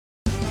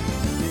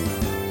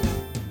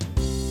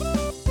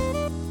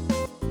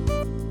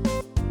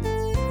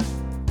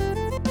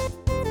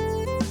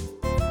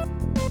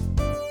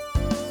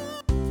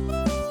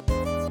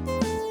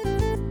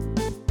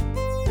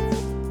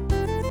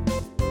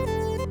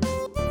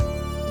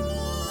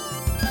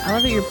I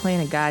love that you're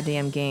playing a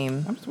goddamn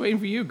game. I'm just waiting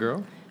for you,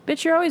 girl.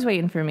 Bitch, you're always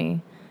waiting for me.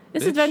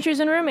 This Bitch. is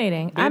Adventures in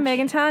Roommating. I'm Bitch.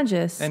 Megan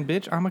Tonjes. And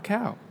bitch, I'm a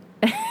cow.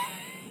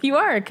 You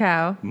are a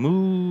cow. Moo.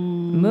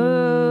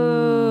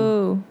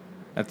 Moo.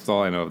 That's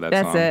all I know of that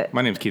That's song. it.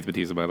 My name's Keith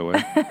Batista, by the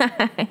way.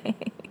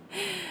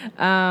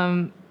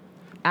 I'm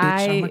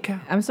a cow.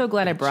 I'm so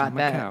glad I Bitch, brought I'm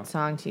a cow. that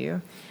song to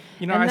you.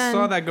 You know, And I then-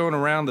 saw that going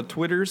around the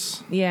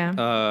Twitters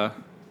Yeah.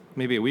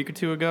 maybe a week or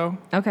two ago.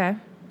 Okay.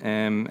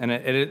 And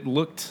it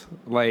looked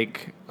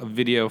like a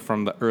video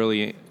from the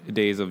early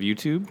days of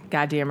YouTube.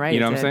 Goddamn right. You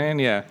know it what I'm did. saying?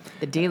 Yeah.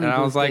 The Daily And I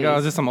was Boost like, days. oh,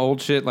 is this some old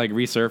shit like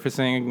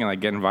resurfacing, like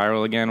getting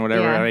viral again,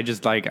 whatever? Yeah. And I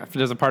just like,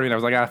 there's a part of me that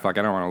was like, fuck,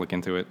 I don't want to look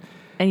into it.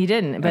 And you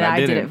didn't, but And I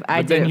did didn't. it.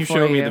 I But did then it you for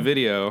showed me you. the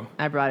video,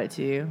 I brought it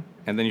to you.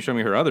 and then you showed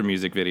me her other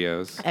music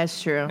videos,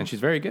 That's true. and she's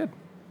very good.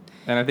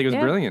 And I think it was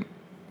Yeah. brilliant.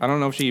 I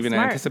don't know if she even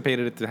Smart.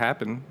 anticipated it to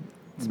happen,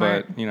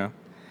 Smart. but you know.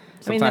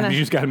 I mean, Sometimes then you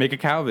just got to make a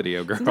cow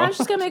video, girl. Sometimes you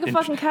just gotta make a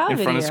fucking cow in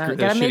video. front of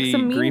Gotta make shitty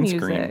some meme green music.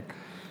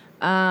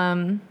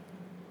 screen.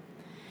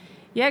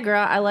 Yeah,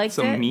 girl, I liked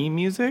Some it. meme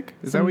music?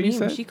 Is Some that what you meme-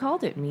 said? She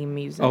called it meme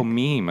music. Oh,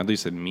 meme. I thought you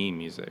said meme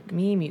music.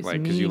 Meme music.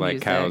 Like, because you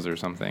like cows or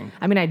something.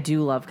 I mean, I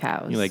do love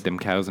cows. You like them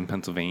cows in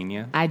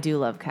Pennsylvania? I do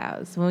love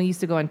cows. When we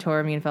used to go on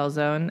tour, me and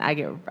Felzone,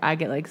 I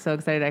get like so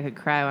excited I could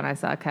cry when I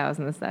saw cows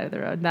on the side of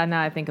the road.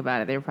 Now I think about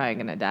it, they were probably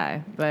gonna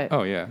die. But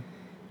Oh, yeah.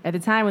 at the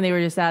time when they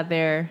were just out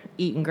there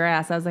eating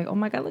grass, I was like, oh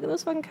my god, look at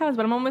those fucking cows.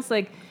 But I'm almost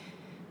like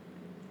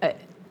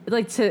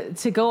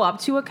to go up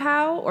to a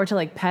cow or to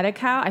like pet a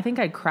cow, I think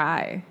I'd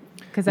cry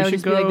because I We would should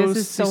just be like, go this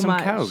is see so some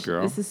much. cows,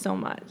 girl. This is so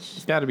much.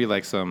 It's got to be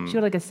like some... She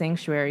had like a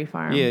sanctuary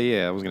farm.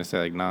 Yeah. I was going to say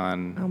like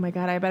non... Oh my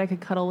god, I bet I could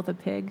cuddle with a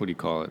pig. What do you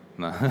call it?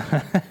 No.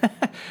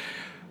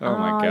 Oh,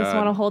 my I just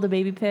want to God. hold a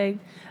baby pig.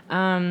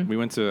 We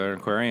went to an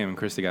aquarium and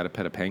Christy got to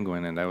pet a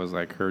penguin, and that was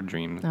like her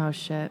dream, Oh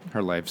shit.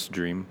 her life's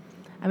dream.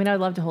 I mean, I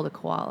would love to hold a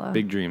koala.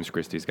 Big dreams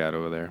Christy's got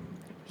over there.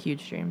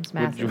 Huge dreams,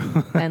 Would you-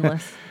 massive,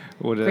 endless.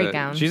 Great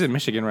gowns. She's in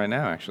Michigan right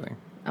now, actually,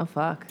 Oh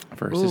fuck.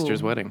 for her Ooh.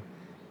 sister's wedding.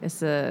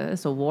 It's a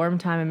warm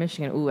time in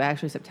Michigan. Ooh,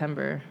 actually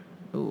September.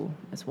 Ooh,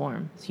 it's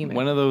warm. It's humid.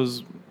 When do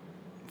those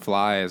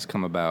flies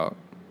come about?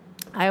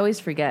 I always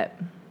forget.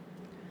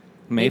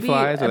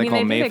 Mayflies? Are they called I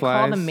think mayflies? they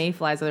call them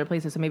mayflies other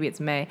places, so maybe it's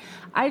May.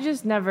 I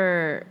just know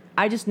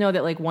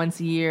that like once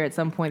a year at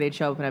some point they'd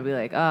show up and I'd be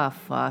like, oh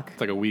fuck,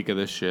 It's like a week of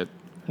this shit.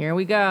 here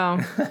we go.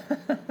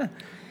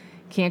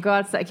 Can't go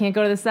outside. Can't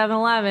go to the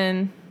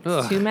 7-Eleven.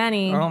 Ugh. Too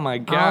many. Oh, my All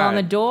on God.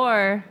 the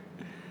door.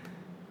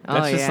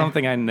 That's Oh, just yeah.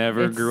 something I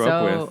never It's grew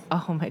up with.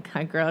 Oh my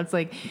god, girl! It's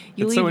like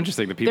you It's leave, so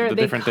interesting, the people- the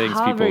they different things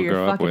cover people your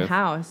grow up fucking with.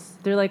 house.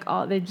 They're like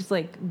they're just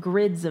like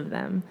grids of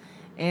them,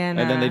 and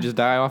And then they just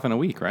die off in a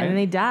week, right? and then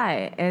they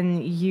die. And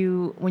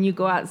when you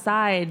go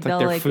outside, like they'll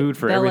they're like food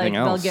for they'll, everything like,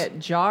 else. They'll get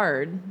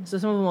jarred, so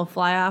some of them will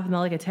fly off and they'll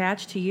like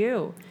attach to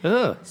you.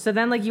 Ugh. So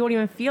then like you won't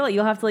even feel it.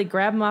 You'll have to like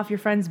grab them off your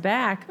friend's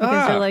back because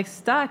Ah, they're like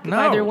stuck by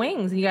no. their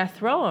wings, and you gotta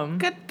throw them.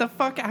 Get the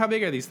fuck out. How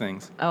big are these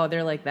things? Oh,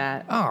 they're like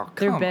that. Oh,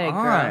 they're come big,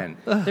 on.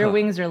 girl. Their Ugh.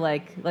 wings are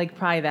like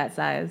probably that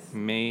size.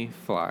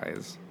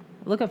 Mayflies.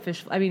 Look up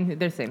fish. I mean,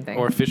 they're the same thing.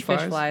 Or fish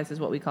flies? Fish flies is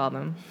what we call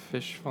them.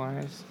 Fish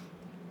flies.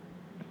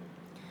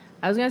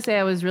 I was gonna say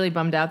I was really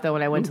bummed out though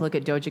when I went to look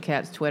at Doja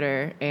Cat's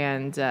Twitter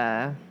and she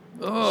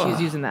was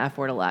using the F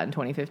word a lot in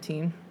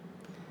 2015.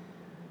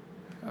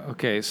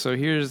 Okay, so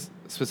here's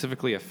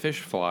specifically a fish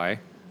fly.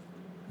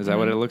 Is that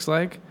what it looks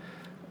like?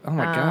 Oh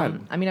my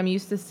god. I mean, I'm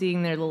used to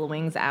seeing their little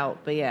wings out,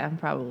 but yeah,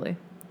 probably.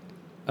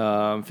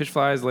 Fish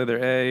flies lay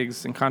their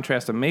eggs in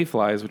contrast to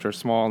mayflies, which are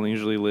small and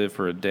usually live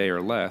for a day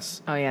or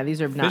less. Oh yeah,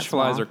 these are not Fish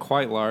flies small. are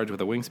quite large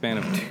with a wingspan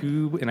of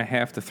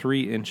 2.5 to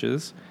 3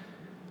 inches.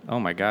 Oh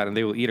my god, and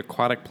they will eat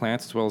aquatic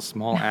plants as well as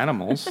small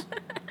animals,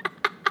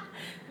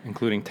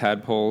 including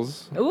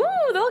tadpoles, Ooh,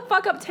 they'll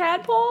fuck up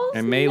tadpoles.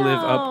 and may live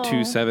up to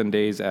No. 7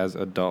 days as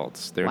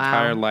adults. Their Wow.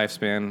 entire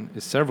lifespan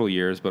is several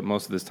years, but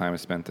most of this time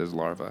is spent as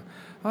larvae.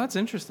 Oh, that's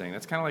interesting.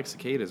 That's kind of like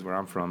cicadas where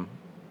I'm from.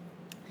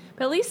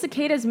 But at least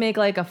cicadas make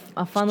like a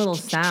fun little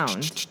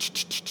sound.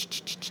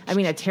 I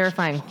mean, a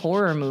terrifying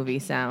horror movie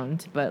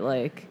sound, but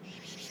like.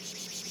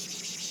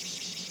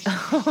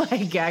 Oh my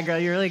god, girl,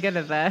 you're really good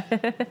at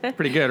that.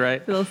 Pretty good,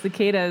 right? Little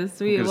cicadas.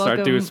 We gonna start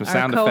welcome doing some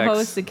sound our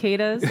co-host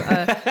effects. cicadas.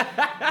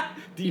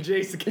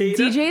 DJ cicada.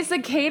 DJ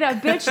Cicada,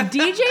 bitch.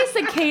 DJ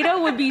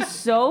Cicada would be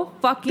so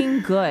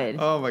fucking good.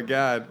 Oh my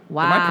god.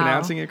 Wow. Am I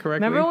pronouncing it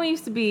correctly? Remember when we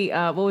used to be,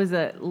 what was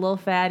it, Lil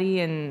Fatty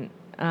and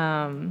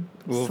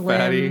Lil Slim?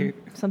 Fatty.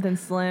 Something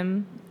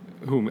Slim.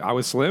 Who? I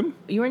was Slim?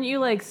 Weren't you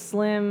like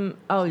Slim?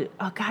 Oh,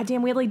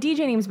 goddamn, we had like DJ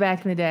names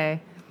back in the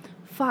day.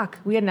 Fuck,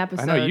 we had an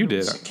episode. I know you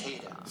did.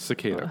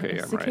 Cicada. Okay,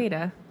 yeah, I'm right.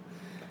 Cicada.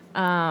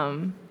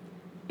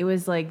 It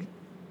was like,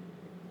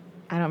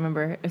 I don't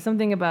remember. It was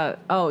something about,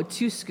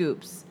 Two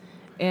Scoops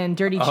and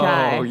Dirty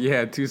Chai. Oh,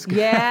 yeah, 2 scoops.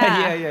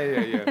 Yeah.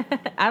 yeah.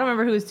 I don't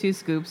remember who was Two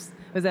Scoops.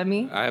 Was that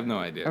me? I have no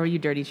idea. Or were you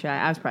Dirty Chai?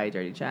 I was probably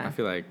Dirty Chai. I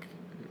feel like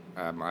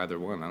I'm either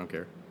one. I don't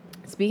care.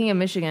 Speaking of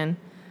Michigan,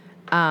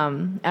 I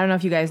don't know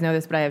if you guys know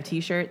this, but I have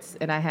T-shirts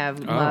and I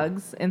have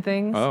mugs and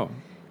things. Oh.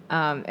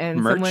 And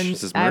Merch? someone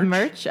Is this I have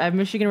merch? merch. I have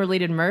Michigan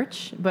related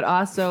merch, but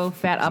also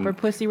fat upper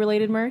pussy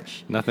related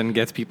merch. Nothing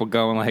gets people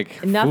going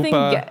like Nothing.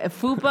 FUPA.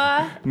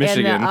 FUPA and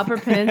Michigan. the Upper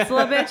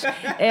Peninsula, bitch.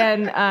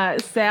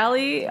 And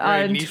Sally Very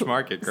on niche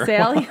market, girl.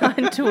 Sally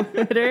on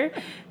Twitter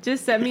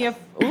just sent me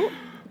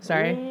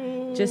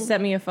just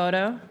sent me a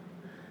photo.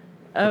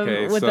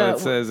 Okay, with so it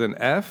says an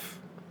F.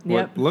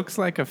 Yep. What looks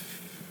like a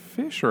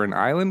fish or an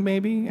island,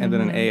 maybe, and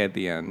then an A at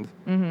the end.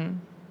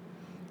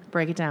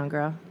 Break it down,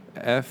 girl.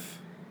 F.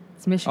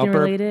 It's Michigan Upper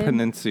related.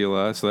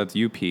 Peninsula, so that's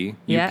UP.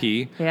 Yeah, UP.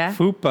 yeah.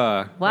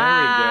 FUPA.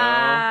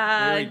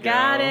 Wow, There we go.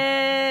 got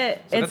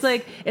it. So It's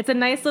like it's a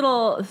nice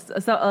little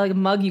like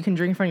mug you can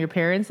drink from your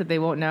parents that they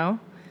won't know,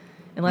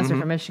 unless they're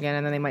from Michigan,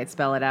 and then they might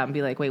spell it out and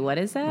be like, "Wait, what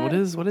is that? What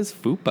is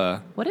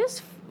FUPA? what?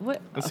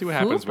 Let's see what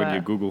happens when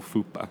you Google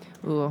FUPA.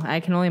 Ooh,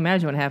 I can only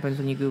imagine what happens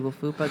when you Google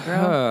FUPA,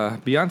 girl.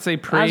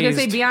 Beyonce praised I was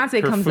gonna say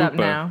Beyonce her comes up FUPA.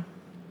 now.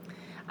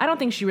 I don't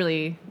think she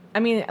really. I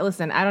mean,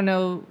 listen, I don't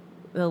know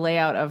the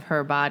layout of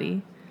her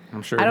body.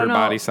 I'm sure I her don't know.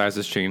 body size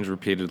has changed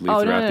repeatedly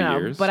Oh, throughout no, the no.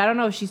 years. But I don't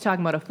know if she's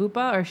talking about a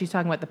fupa or if she's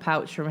talking about the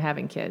pouch from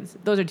having kids.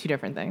 Those are two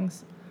different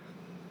things.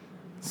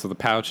 So the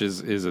pouch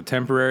is a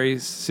temporary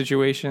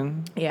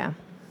situation, Yeah.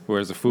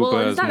 whereas the fupa Well,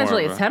 is it's not more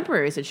necessarily of a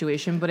temporary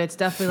situation, but it's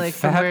definitely like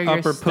from fat where your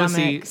upper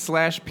stomach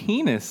pussy /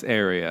 penis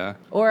area.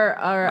 or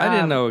I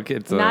didn't know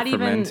it's not for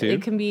men even. too.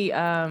 It can be.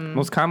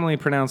 Most commonly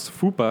pronounced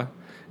fupa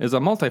is a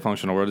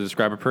multifunctional word to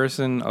describe a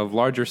person of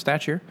larger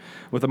stature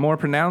with a more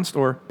pronounced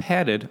or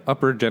padded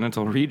upper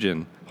genital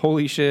region.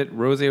 Holy shit,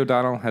 Rosie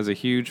O'Donnell has a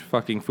huge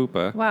fucking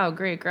fupa. Wow,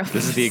 great girl.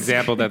 This is the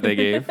example that they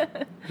gave.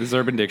 This is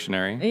Urban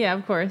Dictionary. Yeah,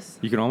 of course.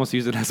 You can almost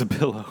use it as a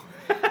pillow.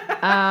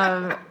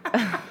 I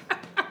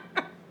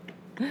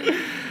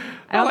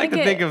I like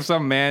to think of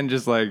some man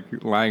just like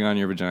lying on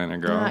your vagina,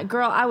 girl.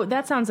 girl,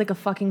 that sounds like a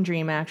fucking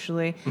dream,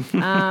 actually.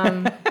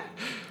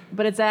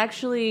 But it's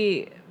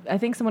actually, I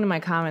think someone in my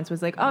comments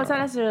was like, "Oh, it's not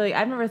necessarily."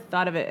 I've never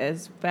thought of it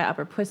as fat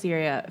upper pussy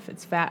area. If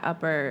it's fat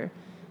upper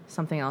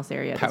something else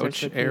area, that starts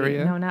Pouch with P.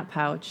 area? No, not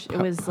pouch. It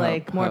was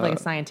like more of like a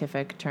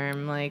scientific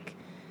term, like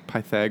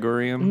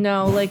Pythagorean?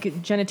 no, like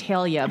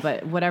genitalia,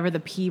 but whatever the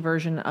P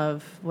version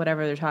of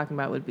whatever they're talking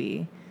about would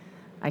be.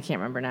 I can't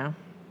remember now.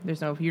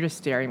 There's no. You're just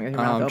staring at me with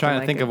your mouth open. I'm trying to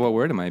like think it. of what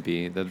word it might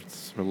be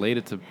that's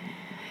related to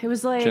It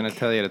was like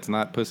genitalia that's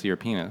not pussy or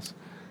penis.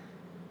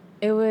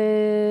 it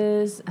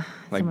was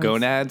Like someone's-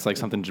 gonads, like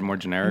something more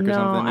generic No, or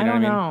something. You I know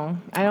don't what I mean?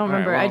 know. I don't All right,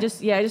 remember. well. I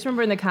just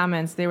remember in the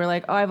comments they were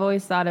like, "Oh, I've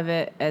always thought of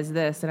it as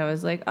this," and I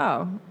was like,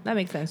 "Oh, that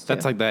makes sense too."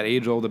 That's like that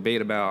age-old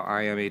debate about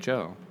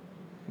IMHO.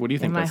 What do you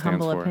think In my that stands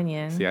humble for?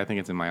 opinion. See, I think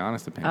it's in my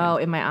honest opinion. Oh,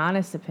 in my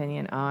honest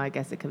opinion, I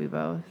guess it could be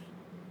both.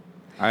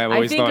 I have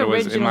always think thought it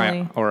was in my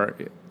originally- or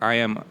I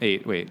am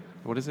eight. Wait,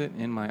 what is it?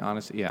 In my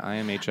honest, yeah,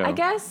 IMHO. I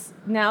guess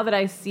now that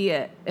I see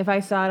it, if I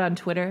saw it on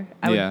Twitter,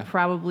 I Yeah. would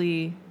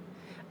probably.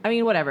 I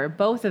mean, whatever.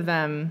 Both of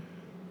them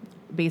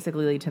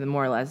basically lead to the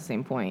more or less the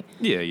same point.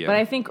 Yeah, yeah. But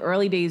I think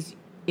early days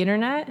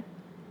internet,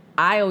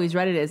 I always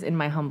read it as in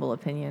my humble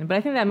opinion. But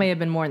I think that may have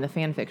been more in the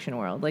fan fiction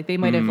world. Like they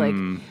might have like.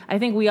 I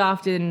think we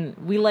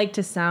like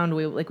to sound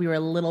like we were a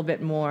little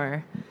bit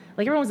more.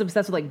 Like everyone was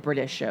obsessed with like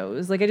British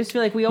shows. Like I just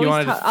feel like we you always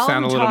wanted to all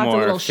sound a little talked more a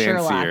little fancier.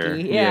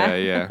 Sherlocky. Yeah,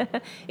 yeah.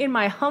 In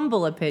my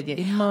humble opinion.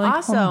 In my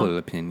also, humble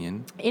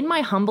opinion. in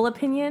my humble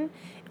opinion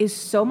is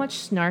so much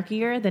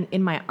snarkier than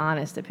in my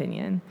honest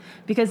opinion.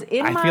 Because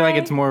I feel like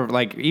it's more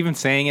like even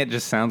saying it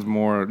just sounds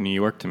more New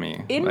York to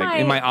me. In like, my-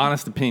 in my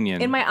honest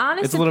opinion. in my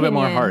honest it's a little bit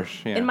more opinion-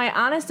 harsh. Yeah. In my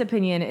honest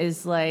opinion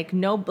is like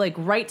no like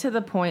right to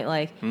the point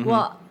like Mm-hmm.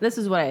 well, this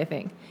is what I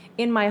think.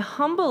 In my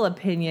humble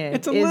opinion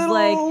It's a is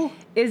little-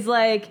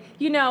 like,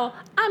 you know,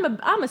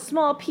 I'm a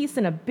small piece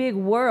in a big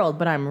world,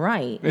 but I'm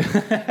right.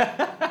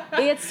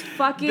 It's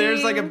fucking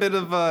There's like a bit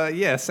of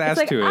sass it's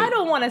like to it. I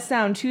don't want to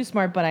sound too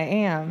smart, but I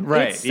am.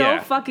 Right, It's so yeah.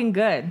 fucking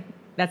good.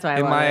 That's why I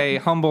in love my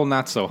it. humble,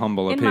 not so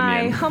humble In opinion.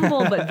 my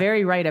humble but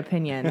very right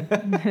opinion.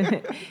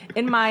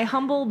 In my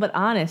humble but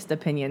honest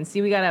opinion.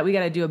 See, we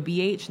gotta do a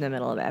BH in the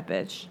middle of that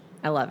bitch.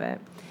 I love it.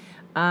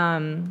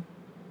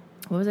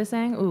 What was I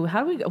saying? Ooh,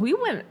 how do we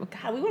went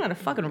on a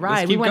fucking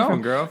ride. keep we went going,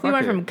 from, girl. We Fuck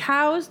went it. from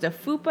cows to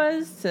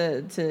fupas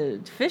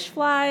to fish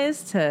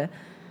flies to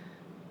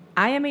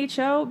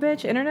IMHO,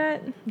 bitch,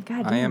 internet.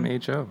 God damn.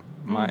 IMHO.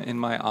 In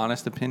my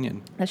honest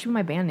opinion. That should be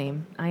my band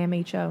name,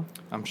 IMHO.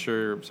 I'm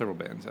sure several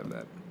bands have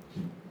that.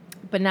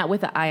 But not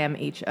with the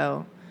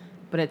IMHO.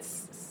 But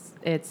it's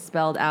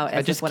spelled out as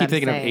I just if what keep I'm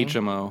thinking saying. of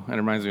HMO, and it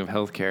reminds me of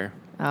healthcare.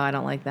 Oh, I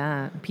don't like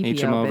that. PPO,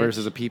 HMO bitch.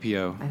 versus a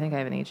PPO. I think I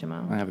have an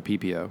HMO. I have a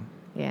PPO.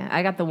 Yeah,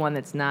 I got the one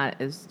that's not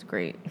as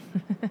great.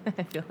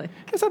 I feel like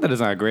It's not that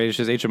it's not great. It's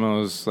just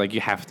HMO's like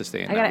you have to stay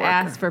in I gotta network.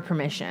 ask for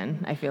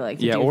permission. I feel like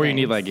to Yeah, do or you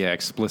need things. like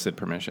explicit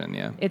permission.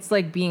 Yeah. It's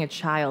like being a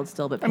child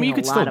still, but I paying mean, you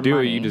could a lot still of do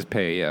money. it. You just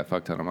pay a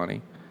fuck ton of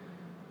money.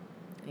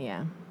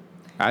 Yeah.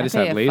 I just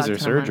pay had a fuck laser ton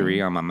of surgery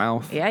money. on my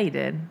mouth. Yeah, you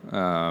did.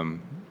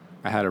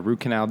 I had a root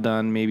canal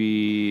done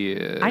maybe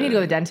I need to go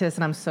to the dentist,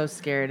 and I'm so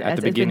scared. at the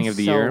It's beginning been of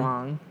the so year.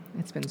 long.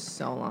 It's been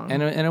so long.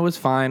 And it was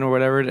fine or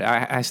whatever.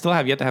 I still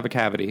have yet to have a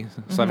cavity.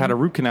 So I've had a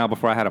root canal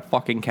before I had a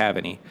fucking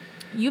cavity.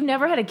 You've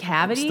never had a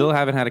cavity? Still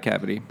haven't had a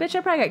cavity. Bitch,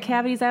 I probably got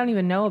cavities I don't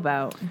even know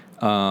about.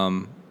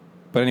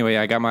 But anyway,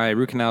 I got my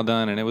root canal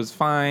done, and it was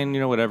fine,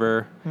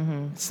 whatever.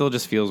 It still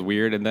just feels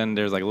weird. And then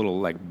there's like a little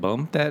like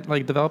bump that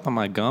like developed on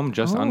my gum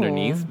just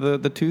underneath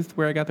the tooth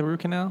where I got the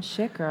root canal.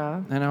 Shit,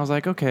 girl. And I was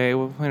like, okay,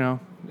 well,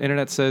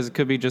 internet says it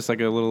could be just like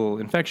a little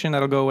infection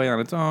that'll go away on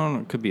its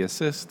own. It could be a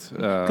cyst.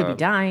 Could be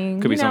dying.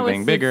 Could be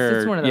something bigger.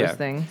 It's one of those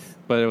things.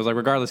 But it was like,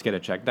 regardless, get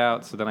it checked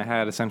out. So then I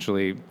had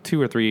essentially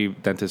 2 or 3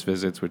 dentist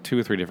visits with 2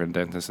 or 3 different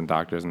dentists and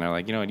doctors. And they're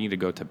like, I need to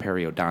go to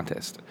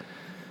periodontist.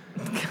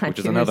 Which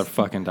is another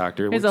fucking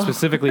doctor,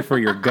 specifically for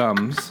your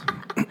gums.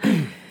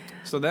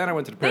 So then I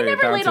went to the periodontist. They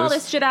never laid all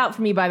this shit out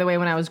for me, by the way,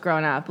 when I was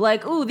growing up.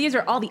 Like, ooh, these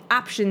are all the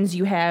options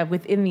you have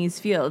within these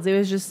fields. It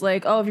was just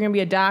like, oh, if you're going to be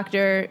a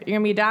doctor, you're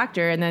going to be a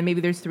doctor, and then maybe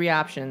there's 3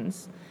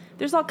 options.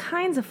 There's all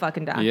kinds of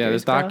fucking doctors. Yeah,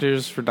 there's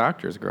doctors for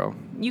doctors, girl.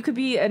 You could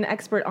be an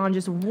expert on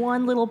just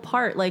one little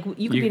part. Like,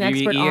 you could be an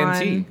expert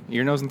ENT,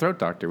 ear, nose, and throat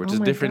doctor, which is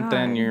different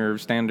than your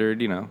standard,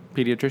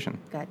 pediatrician.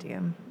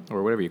 Goddamn.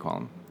 Or whatever you call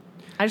them.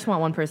 I just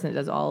want one person that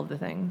does all of the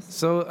things.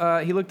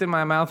 So he looked in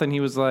my mouth and he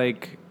was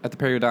like, at the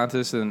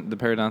periodontist, and the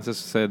periodontist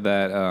said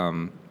that,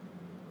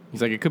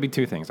 he's like, it could be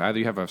 2 things. Either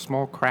you have a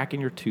small crack in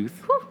your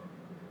tooth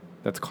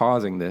that's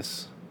causing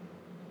this,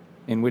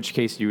 in which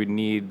case you would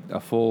need a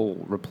full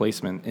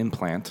replacement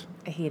implant.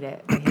 I hate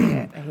it.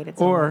 I hate it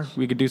so or much.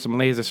 we could do some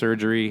laser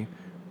surgery,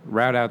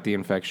 route out the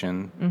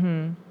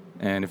infection,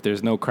 and if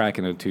there's no crack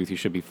in the tooth, you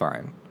should be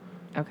fine.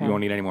 Okay. You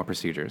won't need any more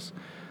procedures.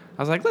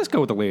 I was like, let's go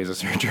with the laser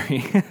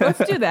surgery. Let's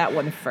do that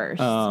one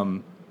first.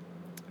 And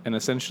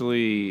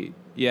essentially,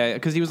 yeah,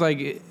 because he was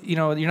like,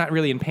 you're not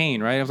really in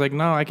pain, right? I was like,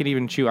 no, I could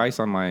even chew ice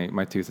on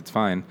my tooth. It's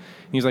fine.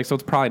 And he's like, so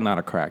it's probably not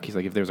a crack. He's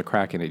like, if there's a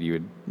crack in it,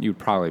 you'd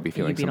probably be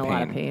feeling some pain. You'd be in a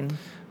lot of pain.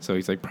 So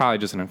he's like, probably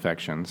just an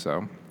infection.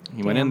 So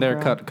he went in there,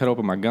 cut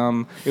open my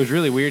gum. It was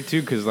really weird,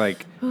 too, because,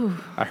 like,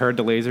 I heard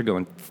the laser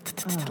going,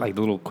 like,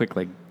 the little quick,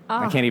 like,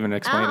 I can't even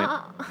explain it.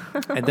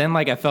 And then,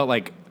 like, I felt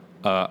like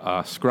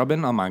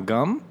scrubbing on my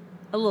gum.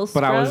 A little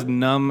scrub? But I was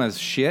numb as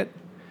shit.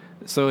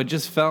 So it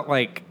just felt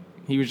like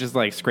he was just,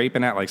 like,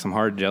 scraping at, like, some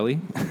hard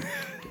jelly.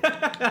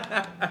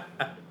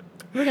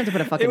 We're going to put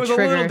a fucking trigger. It was a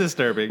little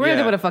disturbing, We're going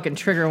to put a fucking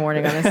trigger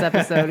warning on this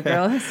episode,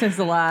 girl. This is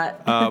a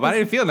lot. But I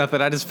didn't feel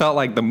nothing. I just felt,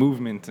 like, the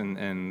movement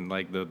and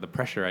like, the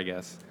pressure, I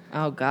guess.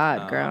 Oh,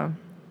 God, girl.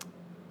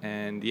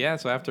 And, yeah,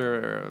 so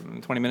after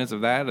 20 minutes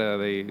of that,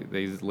 they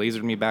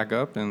lasered me back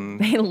up. And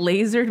they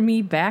lasered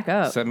me back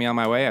up. Set me on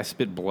my way. I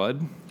spit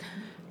blood.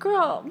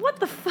 Girl, what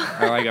the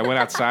fuck? I went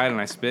outside and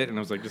I spit, and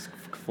it was, like, just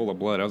full of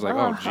blood. I was like,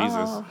 oh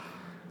Jesus.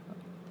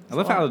 I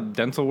love how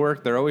dental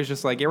work. They're always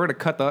just like, you're going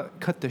to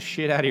cut the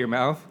shit out of your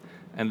mouth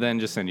and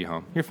then just send you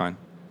home. You're fine.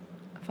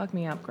 Fuck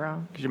me up,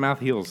 girl. Because your mouth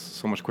heals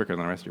so much quicker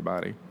than the rest of your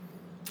body.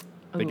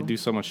 They can do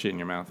so much shit in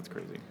your mouth. It's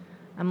crazy.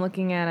 I'm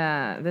looking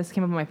at this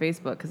came up on my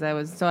Facebook because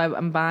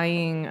I'm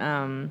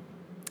buying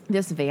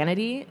this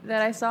vanity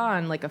that I saw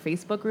on like a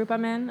Facebook group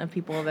I'm in of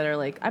people that are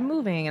like, I'm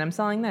moving and I'm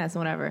selling this and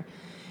whatever.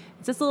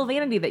 It's this little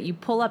vanity that you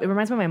pull up. It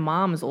reminds me of my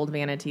mom's old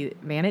vanity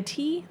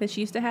that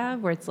she used to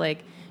have, where it's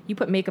like you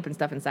put makeup and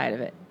stuff inside of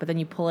it, but then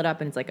you pull it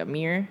up and it's like a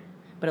mirror,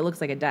 but it looks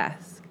like a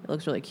desk. It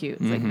looks really cute.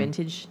 It's like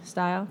vintage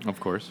style. Of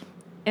course.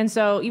 And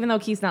so even though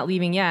Keith's not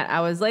leaving yet, I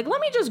was like,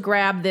 let me just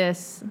grab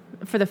this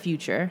for the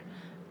future.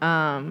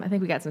 I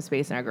think we got some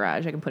space in our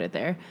garage. I can put it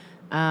there.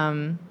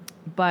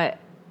 But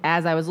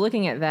as I was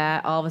looking at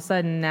that, all of a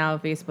sudden now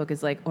Facebook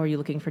is like, oh, are you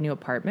looking for new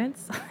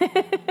apartments?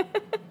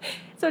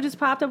 So it just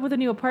popped up with a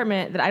new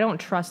apartment that I don't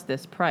trust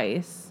this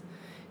price.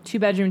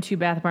 2-bedroom,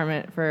 2-bath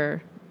apartment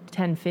for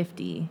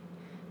 $1,050.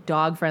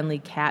 Dog friendly,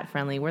 cat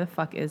friendly. Where the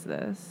fuck is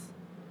this?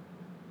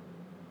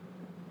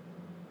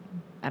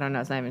 I don't know.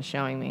 It's not even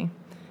showing me.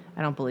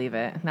 I don't believe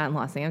it. Not in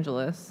Los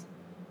Angeles.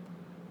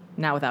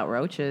 Not without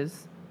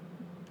roaches.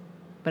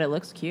 But it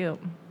looks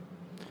cute.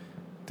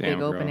 Damn,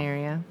 big open girl.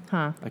 area.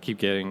 Huh.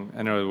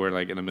 I know we're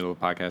like in the middle of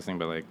podcasting,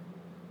 but like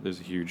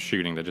there's a huge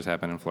shooting that just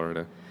happened in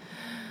Florida.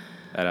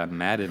 At a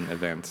Madden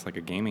event, like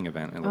a gaming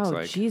event, it looks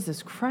like. Oh,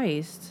 Jesus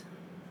Christ.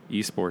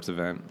 Esports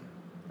event.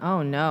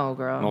 Oh, no,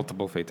 girl.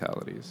 Multiple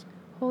fatalities.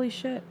 Holy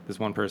shit. This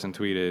one person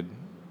tweeted,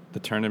 the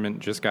tournament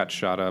just got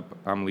shot up.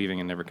 I'm leaving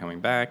and never coming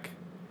back.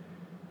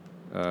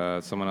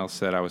 Someone else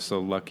said, I was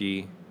so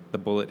lucky. The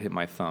bullet hit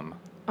my thumb.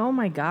 Oh,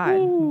 my God.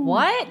 Ooh.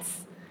 What?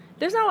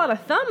 There's not a lot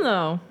of thumb,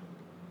 though.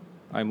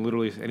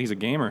 And he's a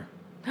gamer.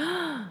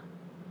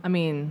 I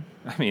mean,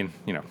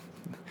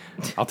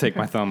 I'll take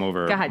my thumb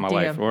over God my damn.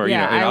 life. Or,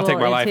 yeah, I'll take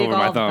my life over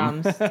my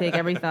thumb. Take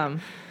every thumb.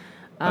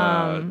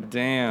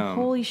 Damn.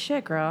 Holy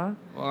shit, girl.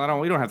 Well,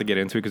 we don't have to get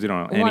into it because we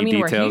don't know any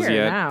details we're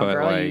here yet. Now, but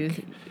girl,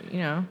 like,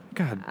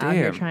 God damn.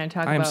 Here trying to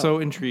talk I am about, so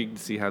intrigued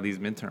to see how these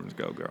midterms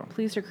go, girl.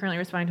 Police are currently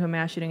responding to a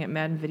mass shooting at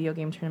Madden video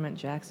game tournament in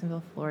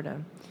Jacksonville,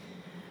 Florida.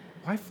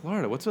 Why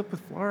Florida? What's up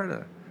with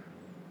Florida?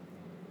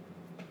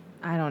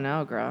 I don't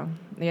know, girl.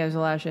 Yeah, there's a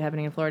lot of shit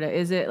happening in Florida.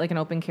 Is it like an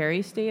open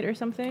carry state or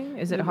something?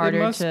 Is it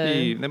harder to...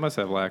 They must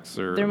have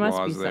laxer there must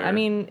laws be there. I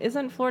mean,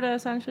 isn't Florida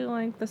essentially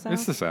like the South?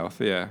 It's the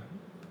South, yeah.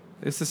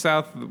 It's the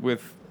South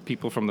with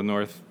people from the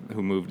North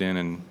who moved in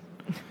and...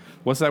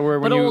 What's that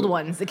word? But old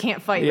ones that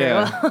can't fight very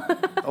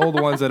well. Old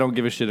ones that don't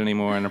give a shit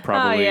anymore and are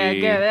probably... Oh,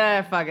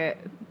 yeah, good. Fuck it.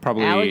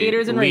 Probably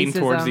alligators and lean racism.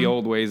 towards the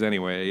old ways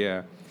anyway,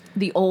 yeah.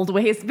 The old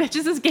ways,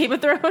 bitches, is Game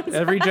of Thrones.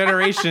 Every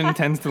generation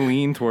tends to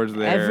lean towards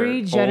their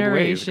Every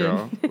generation.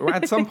 old ways, girl.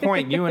 At some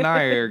point, you and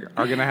I are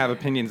going to have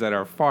opinions that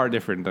are far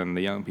different than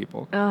the young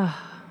people.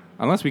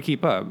 Unless we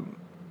keep up.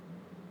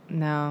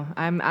 No,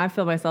 I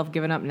feel myself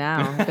giving up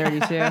now. I'm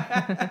 32.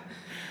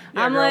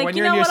 I'm girl, like,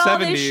 you know what?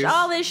 70s,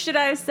 All this shit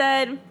I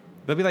said.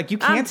 They'll be like, you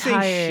I'm can't say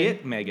tired.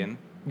 shit, Megan.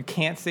 You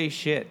can't say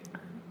shit.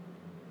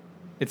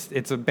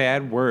 It's a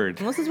bad word.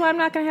 Well, this is why I'm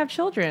not going to have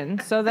children,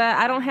 so that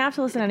I don't have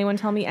to listen to anyone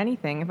tell me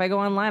anything. If I go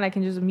online, I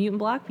can just mute and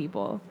block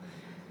people.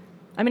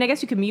 I mean, I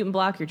guess you can mute and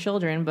block your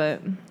children,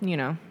 but, you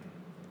know,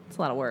 it's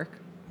a lot of work.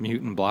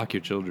 Mute and block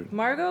your children.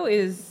 Margot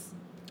is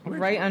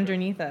right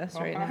underneath us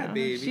right now.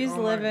 Baby. She's my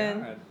living.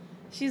 God.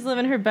 She's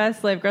living her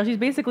best life, girl. She's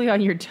basically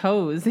on your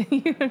toes.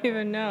 You don't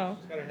even know.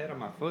 She's got her head on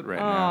my foot right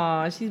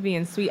now. Oh, she's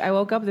being sweet. I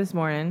woke up this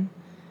morning,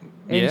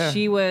 and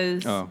she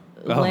was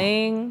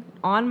laying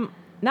on,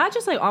 not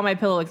just like on my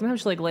pillow. Like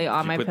sometimes she'll like lay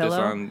on my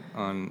pillow. Did you put this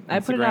on Instagram I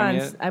put it on.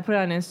 yet? I put it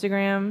on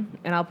Instagram,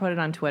 and I'll put it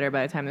on Twitter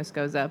by the time this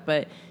goes up.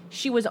 But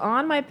she was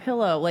on my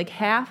pillow, like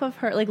half of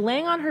her, like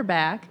laying on her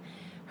back,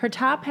 her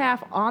top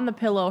half on the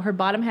pillow, her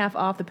bottom half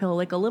off the pillow,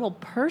 like a little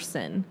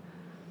person,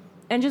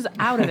 and just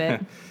out of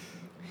it.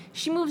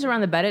 She moves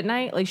around the bed at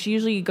night. Like, she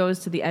usually goes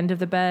to the end of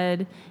the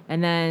bed,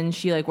 and then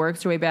she, like,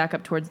 works her way back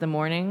up towards the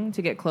morning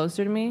to get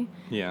closer to me.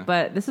 Yeah.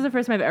 But this is the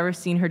first time I've ever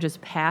seen her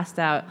just passed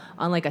out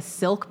on, like, a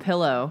silk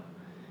pillow.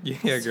 Yeah,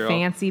 This girl.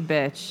 fancy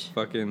bitch.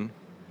 Fucking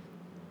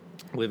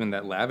living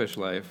that lavish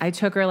life. I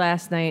took her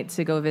last night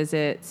to go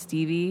visit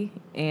Stevie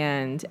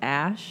and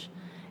Ash.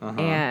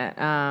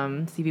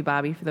 And Stevie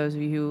Bobby, for those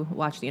of you who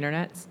watch the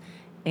internets.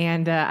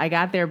 And I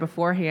got there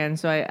beforehand,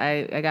 so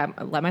I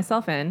let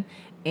myself in,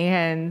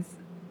 and...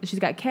 She's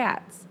got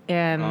cats,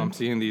 and I'm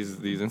seeing these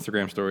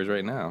Instagram stories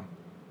right now.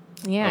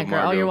 Yeah,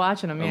 girl. Oh, you're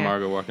watching them. Yeah,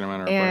 Margot walking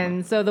around her and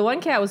apartment. so the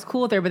one cat was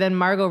cool with her, but then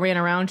Margot ran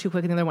around too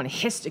quick, and the other one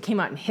came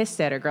out and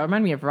hissed at her. Girl, it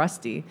reminded me of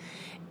Rusty,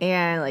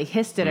 and like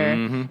hissed at her,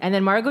 and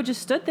then Margot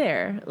just stood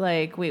there,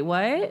 like, wait,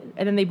 what?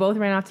 And then they both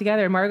ran off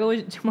together. Margot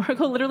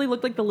literally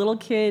looked like the little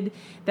kid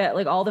that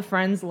like all the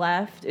friends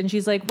left, and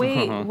she's like,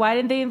 wait, why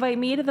didn't they invite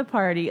me to the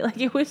party?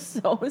 Like, it was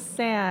so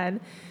sad,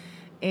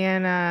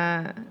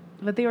 and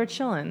but they were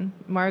chilling.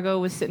 Margot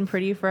was sitting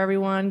pretty for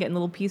everyone, getting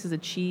little pieces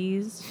of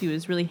cheese. She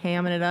was really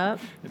hamming it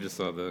up. I just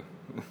saw her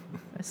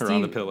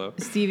on the pillow.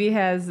 Stevie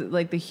has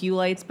like the hue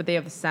lights, but they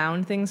have the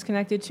sound things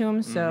connected to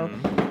them. So,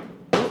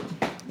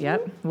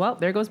 yep. Well,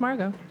 there goes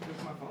Margot.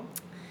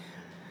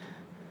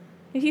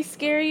 Did he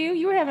scare you?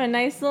 You were having a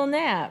nice little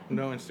nap.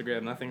 No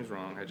Instagram. Nothing's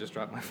wrong. I just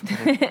dropped my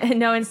phone.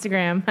 No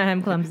Instagram.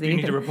 I'm clumsy. Do you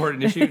need to report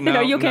an issue? No.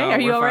 Are you okay? No, Are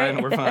you all fine.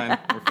 right? We're fine.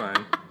 We're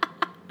fine.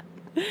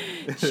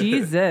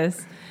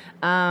 Jesus.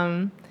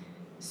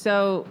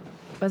 So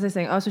what was I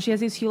saying? Oh, so she has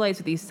these hue lights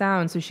with these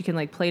sounds, so she can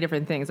like play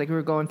different things. Like we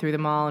were going through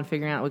them all and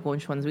figuring out like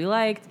which ones we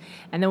liked.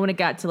 And then when it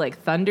got to like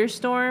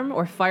thunderstorm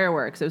or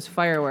fireworks, it was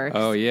fireworks.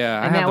 Oh yeah,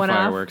 and I that had the went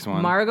fireworks off.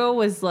 one. Margot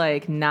was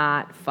like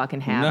not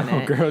fucking having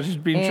No, it. girl, she's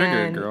being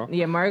triggered, girl.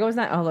 Yeah, Margot was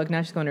not. Oh look,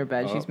 now she's going to her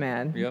bed. She's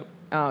mad. Yep.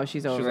 Oh,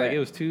 she's over She was it. like, it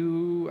was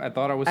too. I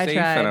thought I was safe,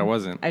 tried. and I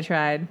wasn't. I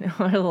tried.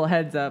 A little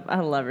heads up. I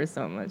love her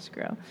so much,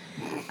 girl.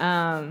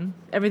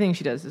 Everything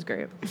she does is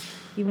great.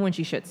 Even when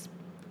she shits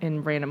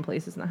in random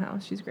places in the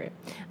house, she's great.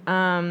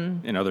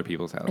 In other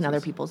people's houses. In other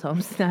people's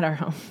homes, not our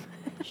home.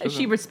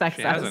 She respects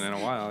She us. hasn't in a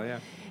while, yeah.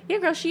 Yeah,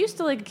 girl. She used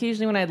to like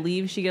occasionally when I'd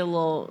leave, she'd get a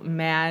little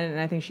mad, and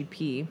I think she'd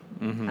pee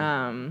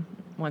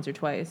once or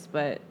twice.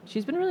 But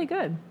she's been really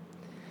good.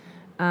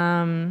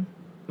 What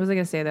was I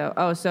gonna say though?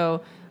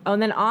 Oh, and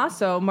then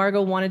also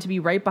Margot wanted to be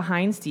right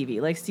behind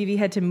Stevie. Like Stevie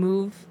had to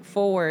move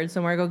forward,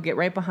 so Margot get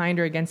right behind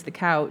her against the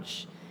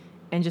couch,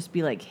 and just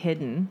be like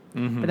hidden.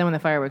 But then when the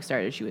fireworks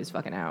started, she was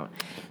fucking out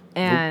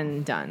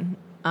and done.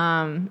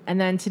 And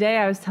then today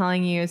I was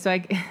telling you, so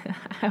I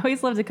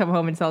always love to come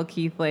home and tell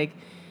Keith like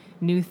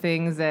new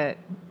things that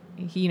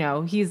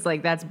he's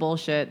like, that's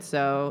bullshit,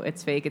 so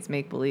it's fake, it's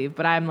make believe.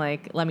 But I'm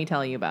like, let me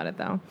tell you about it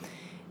though.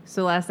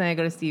 So last night I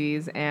go to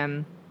Stevie's,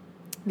 and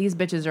these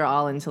bitches are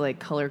all into like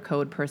color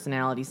code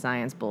personality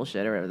science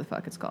bullshit or whatever the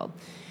fuck it's called.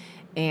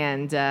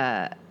 And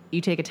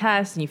you take a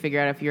test and you figure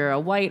out if you're a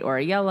white or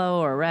a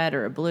yellow or a red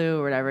or a blue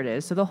or whatever it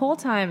is. So the whole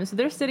time, so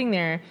they're sitting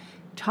there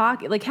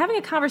like having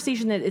a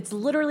conversation that it's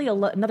literally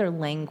another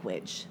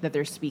language that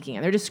they're speaking,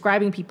 and they're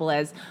describing people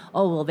as,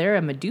 oh well, they're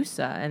a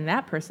Medusa, and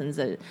that person's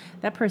the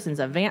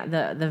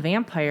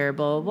vampire,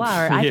 blah blah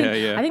blah. Or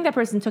I think that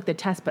person took the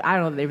test, but I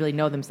don't know if they really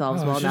know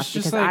themselves well enough,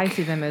 because like, I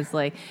see them as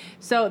like,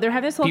 so they're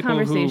having this whole people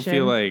conversation. Who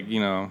feel like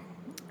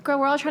girl,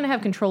 we're all trying to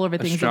have control over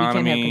things that we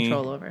can't have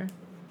control over.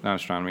 not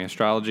astronomy,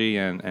 astrology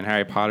and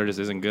Harry Potter just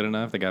isn't good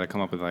enough. They got to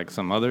come up with like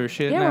some other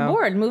shit now. Yeah, we're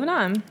bored. Moving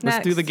on.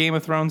 Let's do the Game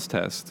of Thrones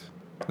test.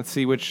 Let's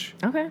see which...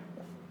 Okay.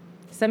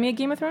 Send me a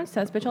Game of Thrones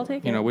test, bitch. I'll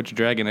take it. You know, which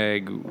dragon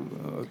egg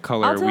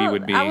color we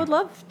would be. I would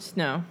love to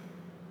know.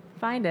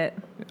 Find it.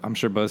 I'm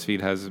sure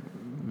BuzzFeed has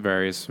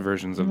various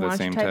versions of the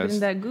same test. Why don't you type it in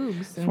that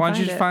Googs? And why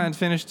don't you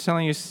finish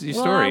telling your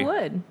story? Well,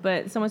 I would,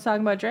 but someone's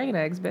talking about dragon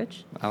eggs,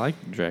 bitch. I like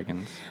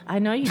dragons. I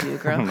know you do,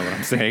 girl. I don't know what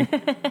I'm saying.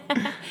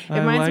 It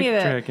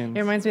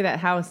reminds me of that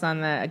house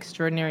on the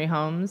Extraordinary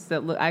Homes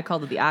that I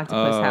called it the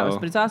octopus house,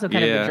 but it's also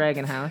kind of the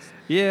dragon house.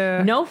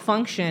 Yeah. No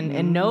function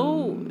and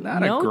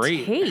no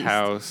great taste.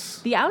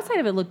 House. The outside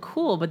of it looked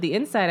cool, but the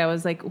inside I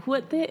was like,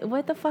 what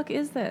the fuck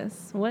is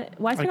this? Why?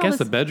 I guess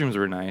the bedrooms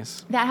were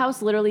nice. That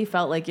house literally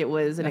felt like it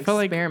was an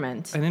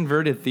experiment. Like an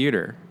inverted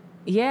theater.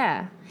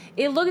 Yeah.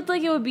 It looked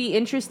like it would be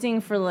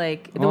interesting for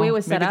like the way it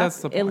was set up.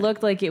 It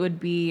looked like it would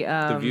be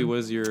the view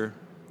was your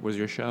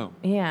show.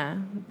 Yeah.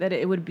 That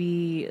it would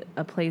be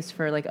a place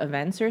for like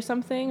events or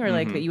something, or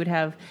like that you would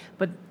have,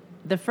 but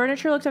the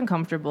furniture looked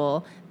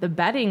uncomfortable. The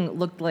bedding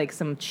looked like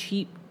some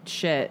cheap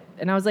shit.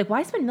 And I was like,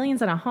 why spend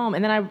millions on a home?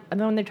 And then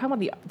when they're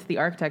talking about the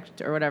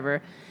architect or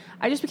whatever,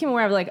 I just became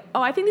aware of like,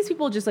 oh, I think these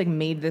people just like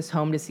made this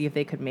home to see if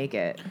they could make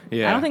it.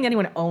 Yeah. I don't think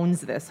anyone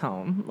owns this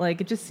home.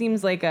 Like, it just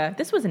seems like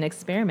this was an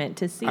experiment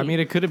to see. I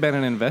mean, it could have been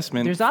an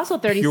investment. There's also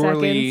 30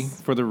 purely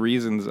seconds. For the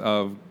reasons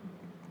of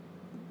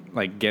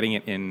like getting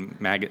it in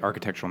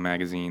architectural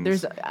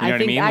magazines. I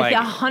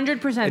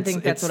 100%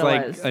 think that's what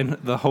it was. And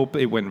the hope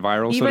it went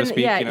viral, so to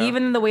speak. Yeah,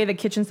 even the way the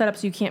kitchen set up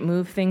so you can't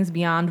move things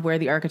beyond where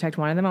the architect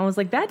wanted them. I was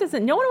like,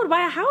 no one would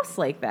buy a house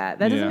like that.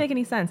 That doesn't make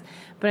any sense.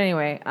 But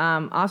anyway,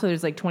 also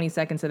there's like 20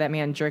 seconds of that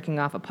man jerking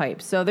off a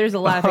pipe. So there's a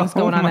lot of things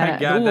going on. Oh my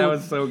God, that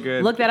was so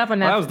good. Look that up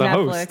on Netflix. That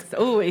was the host.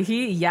 Oh,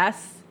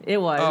 yes. It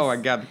was. Oh my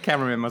God, the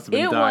cameraman must have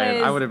been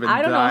dying. I would have been dying.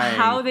 I don't know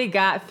how they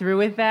got through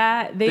with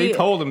that. They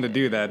told him to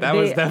do that. That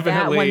was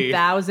definitely...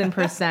 That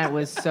 1,000%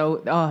 was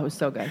so... Oh, it was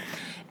so good.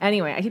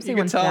 Anyway, I keep saying 1,000%.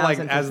 You could tell, like,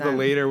 as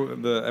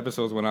the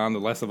episodes went on, the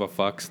less of a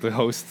fucks the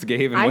hosts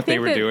gave and what they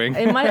were doing.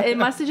 It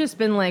must have just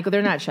been like,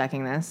 they're not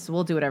checking this.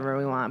 We'll do whatever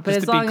we want. But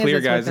just to be clear,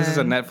 guys, this is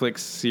a Netflix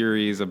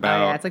series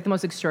about... it's like the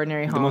most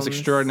extraordinary homes. The most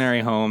extraordinary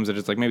homes.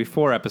 It's like maybe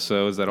 4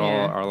 episodes that all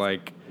are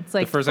like... It's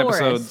like the first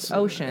forests, episode's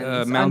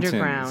oceans, mountains,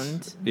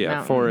 underground. Yeah,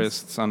 mountains.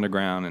 Forests,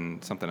 underground,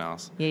 and something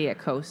else. Yeah,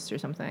 coasts or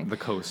something. The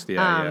coast,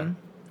 yeah.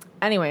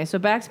 Anyway, so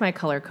back to my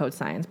color code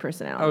science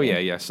personality. Oh,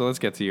 yeah. So let's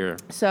get to your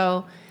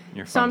So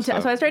I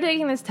started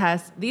taking this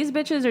test. These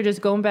bitches are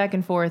just going back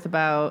and forth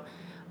about,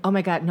 oh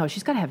my God, no,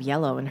 she's got to have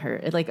yellow in her,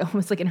 like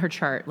almost like in her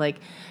chart. Like,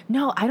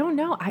 no, I don't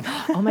know.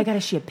 Oh my God,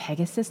 is she a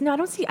Pegasus? No, I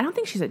don't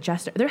think she's a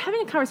jester. They're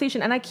having a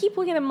conversation, and I keep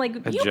looking at them like,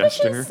 you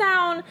bitches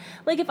sound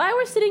like if I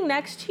were sitting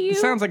next to you. It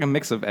sounds like a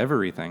mix of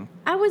everything.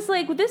 I was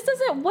like, what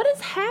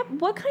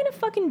kind of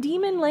fucking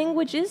demon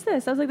language is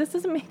this? I was like, this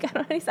doesn't make, I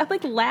don't know, I'm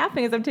like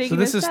laughing as I'm taking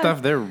this test. So this is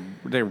stuff they're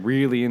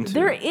really into.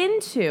 They're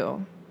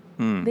into.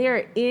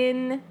 They're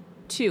in.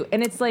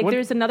 And it's like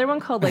there's another one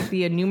called like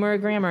the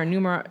numerogram or a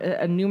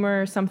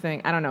numer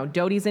something. I don't know.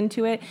 Doty's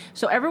into it.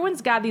 So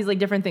everyone's got these like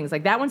different things.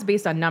 Like that one's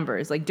based on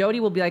numbers. Like Doty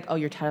will be like, oh,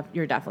 you're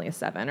definitely a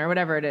 7 or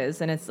whatever it is.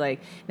 And it's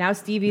like now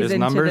Stevie's there's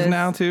into numbers this.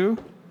 now too?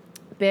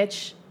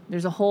 Bitch,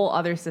 there's a whole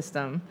other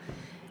system.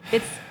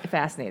 It's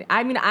fascinating.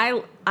 I mean,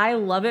 I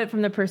love it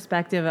from the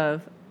perspective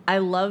of I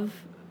love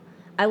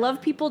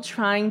people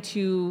trying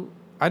to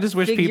I just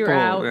wish figure people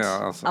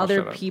out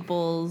other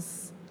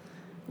people's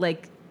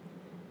like.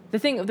 The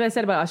thing that I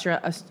said about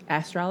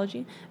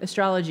astrology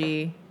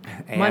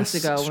months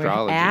ago.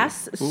 Wow. I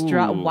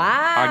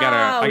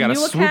gotta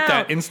swoop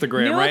that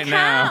Instagram right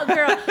now.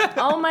 Girl.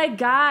 Oh my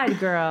God,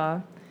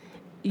 girl.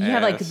 You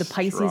have like the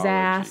Pisces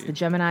ass, the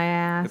Gemini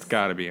ass. It's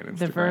gotta be an Instagram.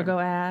 The Virgo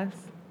ass.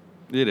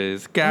 It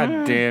is.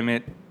 God damn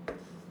it.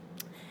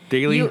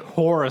 Daily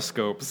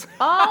horoscopes.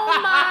 Oh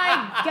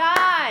my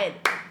God.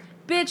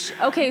 Bitch,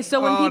 okay, so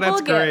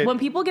when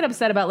people get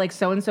upset about like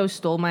so and so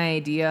stole my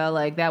idea,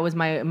 like that was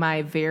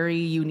my very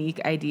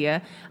unique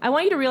idea, I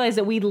want you to realize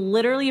that we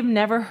literally have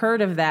never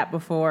heard of that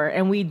before,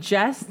 and we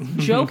just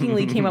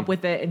jokingly came up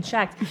with it and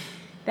checked.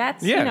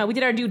 That's we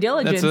did our due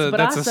diligence.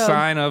 That's a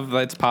sign of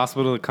it's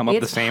possible to come up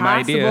with the same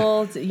idea.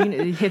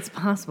 It's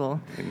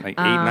possible. Like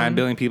 8-9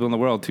 billion people in the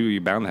world too.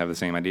 You're bound to have the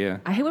same idea.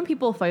 I hate when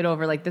people fight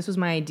over like this was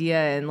my idea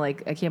and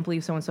like I can't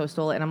believe so and so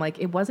stole it. And I'm like,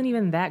 it wasn't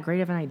even that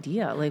great of an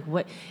idea. Like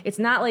what? It's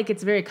not like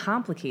it's very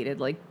complicated.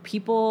 Like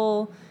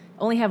people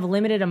only have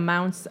limited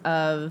amounts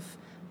of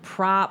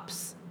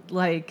props,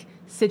 like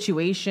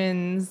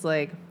situations.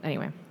 Like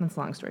anyway, that's a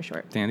long story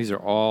short. Dan, these are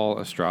all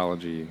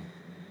astrology.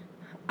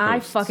 I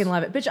fucking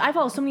love it. Bitch, I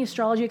follow so many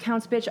astrology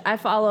accounts, bitch. I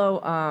follow,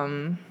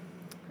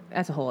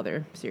 that's a whole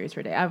other series for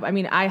a day.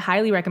 I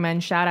highly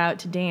recommend, shout out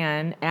to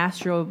Dan,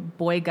 Astro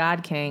Boy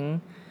God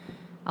King.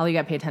 All you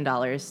got to pay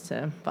 $10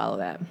 to follow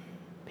that.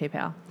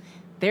 PayPal.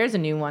 There's a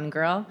new one,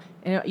 girl.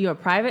 And you have a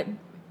private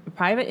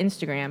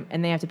Instagram,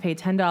 and they have to pay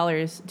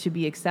 $10 to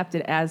be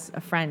accepted as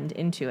a friend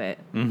into it.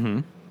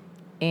 Mm-hmm.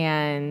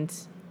 And,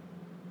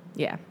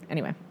 yeah,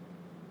 anyway.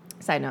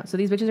 Side note. So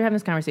these bitches are having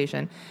this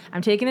conversation.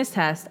 I'm taking this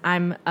test.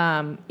 I'm,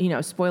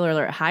 spoiler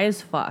alert, high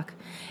as fuck.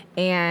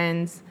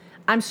 And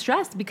I'm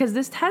stressed because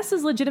this test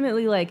is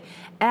legitimately like,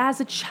 as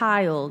a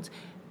child,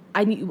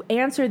 I need to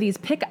answer these,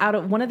 pick out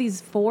of one of these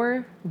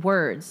 4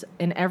 words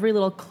in every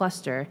little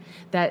cluster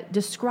that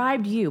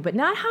described you, but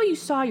not how you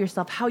saw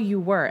yourself, how you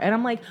were. And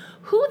I'm like,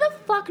 who the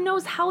fuck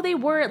knows how they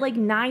were at like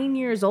 9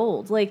 years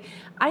old? Like,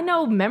 I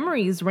know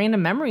memories,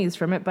 random memories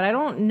from it, but I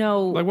don't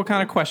know. Like, what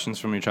kind of questions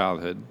from your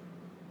childhood?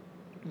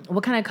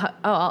 What kind of...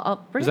 I'll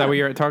bring it up. Is that what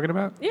you're talking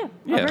about? Yeah,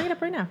 I'll bring it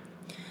up right now.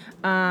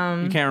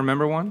 You can't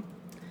remember one?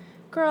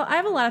 Girl, I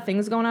have a lot of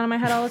things going on in my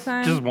head all the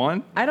time. Just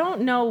one? I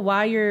don't know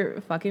why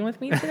you're fucking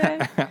with me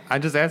today. I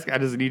just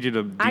need you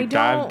to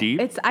dive deep.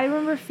 I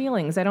remember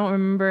feelings. I don't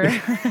remember.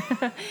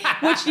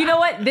 Which, you know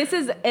what? This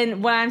is,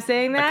 and when I'm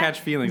saying that. I catch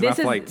feelings, not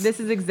flights.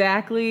 This is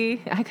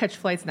exactly, I catch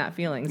flights, not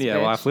feelings. Yeah,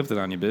 bitch. well, I flipped it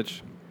on you,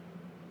 bitch.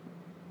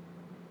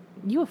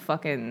 You a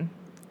fucking...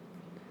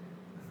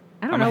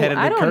 I I'm ahead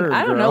of the curve,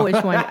 I don't girl. know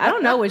which one. I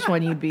don't know which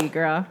one you'd be,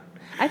 girl.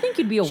 I think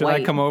you'd be a Should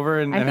white. I come over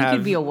and I think have,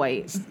 you'd be a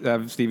white.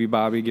 Have Stevie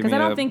Bobby give me I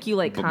don't think you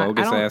like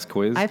bogus ass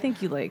quiz? I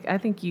think you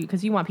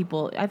because you want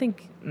people. I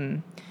think.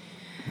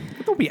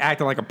 Don't be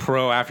acting like a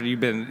pro after you've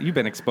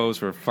been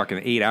exposed for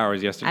fucking 8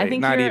 hours yesterday. I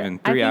think Not even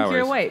 3 hours. I think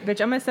you're white, bitch.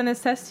 I'm gonna send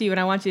this test to you, and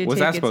I want you to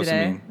What's take that it supposed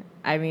today. to mean?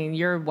 I mean,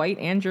 you're white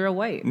and you're a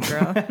white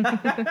girl.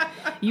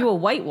 You a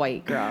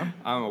white girl.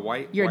 I'm a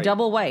white. You're white.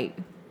 double white.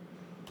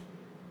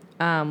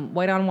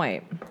 White on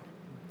white.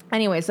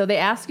 Anyway, so they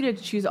ask you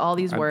to choose all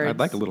these words. I'd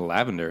like a little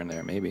lavender in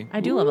there, maybe. I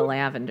do love a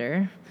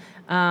lavender.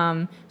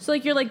 So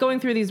like you're like going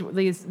through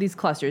these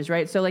clusters,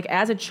 right? So like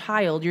as a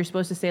child, you're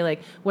supposed to say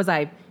like, was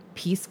I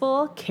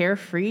peaceful,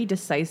 carefree,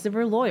 decisive,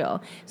 or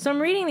loyal? So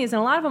I'm reading these, and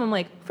a lot of them I'm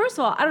like, first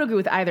of all, I don't agree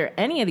with either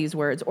any of these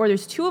words, or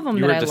there's 2 of them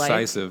You that were I like.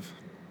 decisive.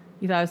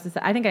 You thought I was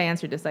I think I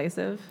answered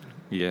decisive.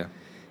 Yeah.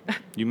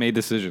 You made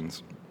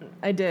decisions.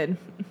 I did.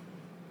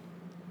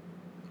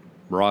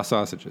 Raw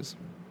sausages.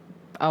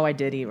 Oh, I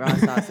did eat raw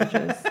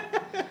sausages.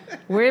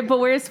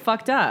 Where's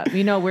fucked up?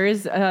 You know,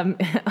 where's unaware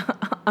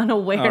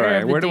All right,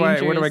 of the where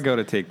dangers. do I go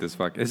to take this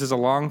fuck? Is this a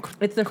long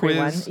It's the free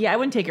quiz? one. Yeah, I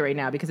wouldn't take it right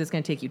now because it's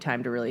going to take you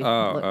time to really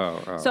look.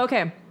 Oh. So,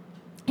 okay,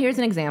 here's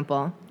an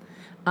example.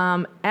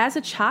 As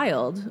a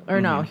child,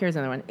 or no, here's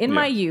another one. In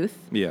my youth,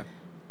 Yeah.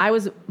 I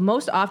was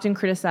most often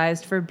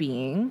criticized for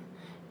being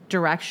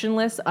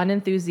directionless,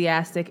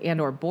 unenthusiastic,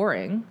 and or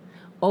boring,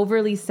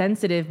 overly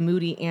sensitive,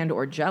 moody, and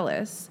or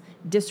jealous,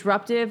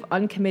 disruptive,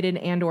 uncommitted,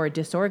 and or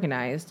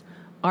disorganized,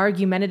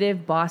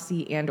 argumentative,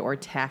 bossy, and or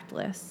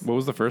tactless. What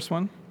was the first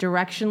one?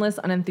 Directionless,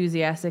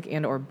 unenthusiastic,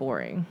 and or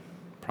boring.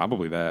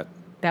 Probably that.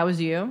 That was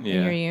you in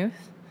Yeah. your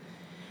youth?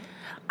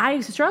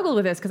 I struggled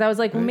with this because I was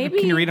like, well, maybe...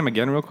 Can you read them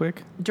again real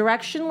quick?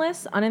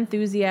 Directionless,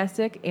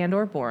 unenthusiastic, and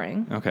or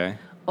boring. Okay.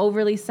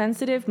 Overly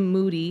sensitive,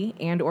 moody,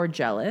 and or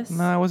jealous.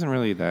 No, it wasn't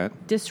really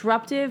that.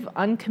 Disruptive,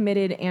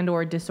 uncommitted, and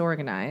or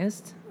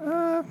disorganized.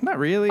 Not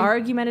really.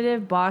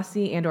 Argumentative,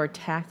 bossy, and or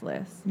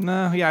tactless.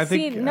 No, yeah, I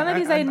think... none of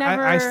these I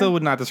never- I still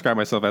would not describe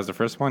myself as the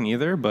first one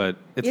either, but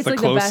it's the like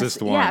closest the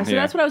best. one. Yeah, so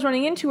that's what I was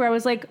running into where I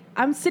was like,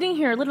 I'm sitting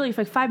here literally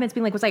for like 5 minutes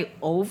being like, was I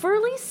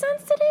overly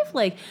sensitive?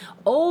 Like,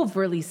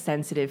 overly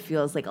sensitive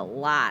feels like a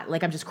lot.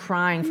 Like I'm just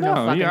crying for no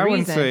fucking I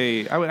wouldn't reason.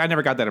 say... I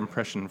never got that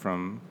impression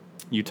from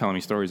you telling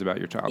me stories about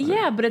your childhood.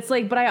 Yeah, but it's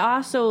like, but I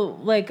also,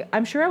 like,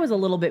 I'm sure I was a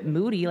little bit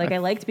moody. Like, I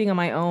liked being on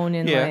my own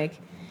and like...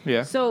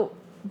 Yeah. So,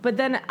 but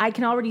then I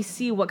can already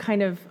see what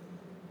kind of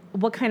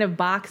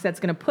box that's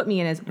going to put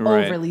me in as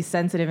overly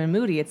sensitive and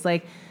moody. It's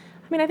like,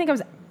 I mean, I think I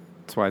was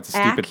That's why it's a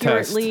stupid test.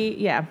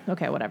 accurately, yeah,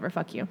 okay, whatever,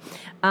 fuck you.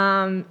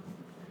 Anyway.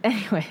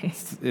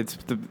 It's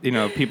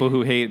the people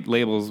who hate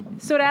labels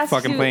So it asks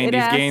fucking you, playing it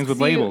these asks games with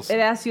you- labels. It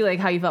asks you like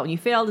how you felt when you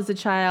failed as a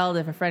child,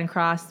 if a friend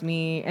crossed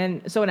me,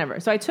 and so whatever.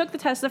 So I took the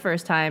test the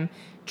first time,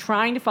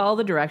 trying to follow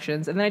the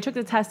directions, and then I took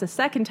the test a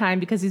second time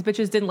because these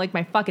bitches didn't like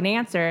my fucking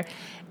answer.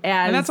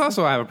 And that's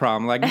also I have a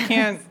problem. Like you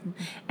can't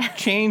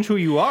change who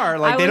you are.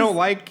 Like they don't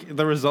like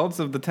the results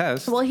of the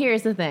test. Well,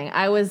 here's the thing.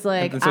 I was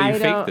like, And so you I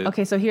faked don't. it.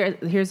 Okay, so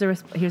here's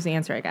the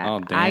answer I got.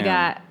 Oh, damn.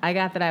 I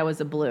got that I was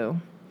a blue,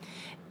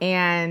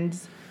 and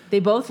they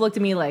both looked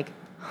at me like,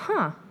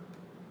 huh,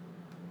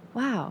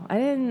 wow, I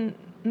didn't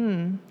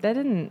think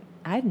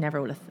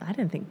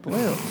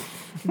blue.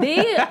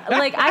 They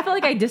like, I felt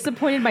like I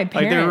disappointed my parents.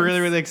 Like they were really,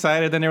 really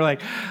excited. Then they were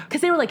like, because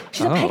they were like,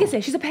 she's a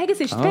Pegasus, she's a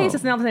Pegasus, Oh. Pegasus,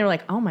 and all of a sudden they were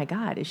like, oh my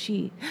god, is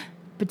she?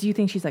 But do you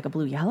think she's like a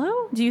blue yellow?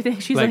 Do you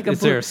think she's like a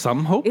is blue? there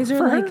some hope Is there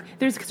for like her?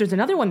 there's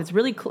another one that's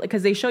really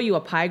because they show you a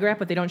pie graph,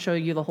 but they don't show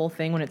you the whole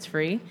thing when it's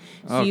free.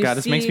 So Oh you god,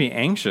 this makes me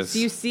anxious. So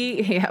you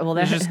see, yeah, well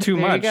that's just too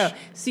there much. You go.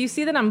 So you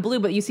see that I'm blue,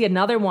 but you see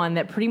another one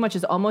that pretty much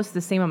is almost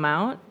the same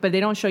amount, but they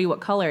don't show you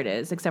what color it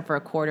is except for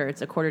a quarter.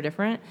 It's a quarter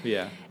different.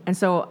 Yeah. And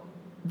so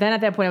then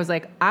at that point I was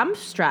like, I'm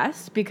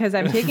stressed because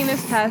I'm taking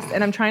this test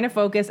and I'm trying to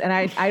focus and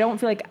I don't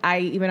feel like I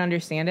even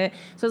understand it.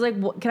 So I was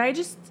like, well, can I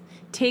just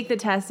take the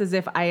test as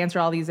if I answer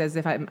all these as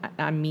if I'm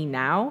me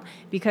now?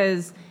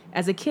 Because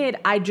as a kid,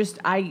 I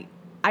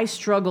I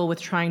struggle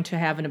with trying to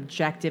have an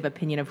objective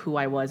opinion of who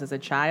I was as a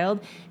child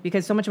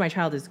because so much of my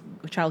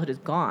childhood is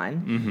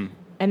gone. Mm-hmm.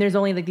 And there's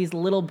only like these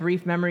little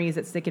brief memories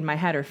that stick in my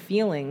head or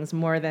feelings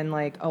more than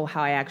like, oh,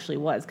 how I actually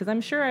was. Because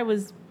I'm sure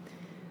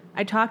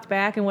I talked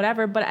back and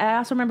whatever, but I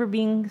also remember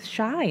being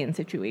shy in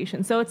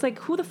situations. So it's like,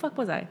 who the fuck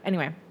was I?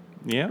 Anyway.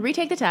 Yeah.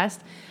 Retake the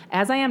test.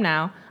 As I am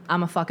now,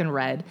 I'm a fucking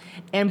red.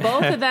 And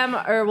both of them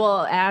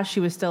Ash, she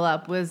was still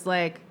up, was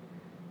like,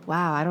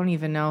 wow, I don't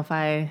even know if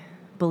I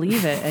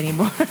believe it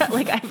anymore.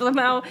 Like I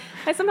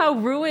somehow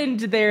ruined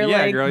their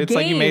girl. It's game.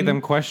 like you made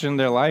them question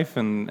their life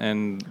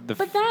and the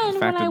But then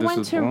fact when I that this went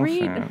was to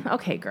bullshit. read,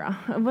 okay, girl.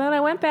 When I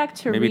went back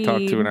to Maybe read, talk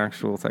to an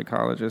actual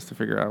psychologist to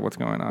figure out what's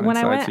going on. When I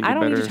inside went, so you I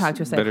don't better, need to talk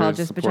to a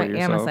psychologist, but I am a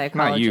yourself. psychologist.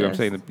 Not you. I'm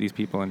saying that these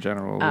people in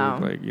general,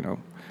 who, like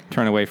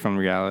turn away from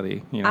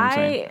reality. You know what I'm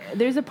saying?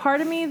 There's a part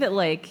of me that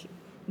like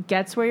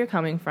gets where you're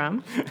coming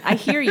from. I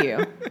hear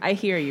you. I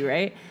hear you.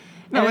 Right?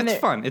 No, it's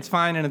fun. It's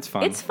fine and it's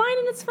fun. It's fine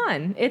and it's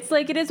fun. It's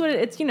like it is what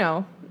it's.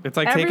 It's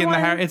like taking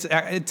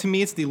the to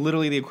me, it's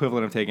literally the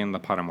equivalent of taking the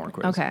Pottermore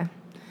quiz. Okay.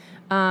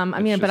 But I'm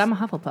a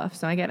Hufflepuff,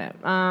 so I get it.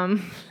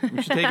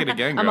 You should take it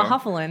again, girl. I'm a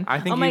Hufflin. I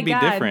think you'd be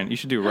different. You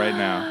should do it right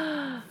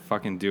now.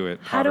 Fucking do it.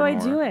 How do I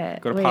do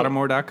it? Go to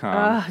Pottermore.com. Do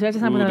I have to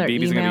have another the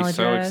baby's email gonna be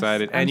so address?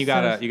 excited, and you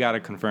gotta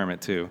confirm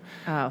it too.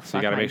 Oh, so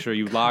you gotta make sure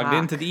you logged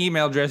into the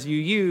email address you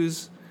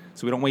use,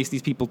 so we don't waste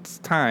these people's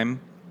time.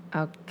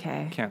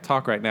 Okay. Can't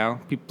talk right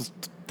now. People's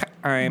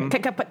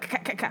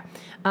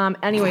time.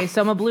 Anyway,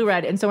 so I'm a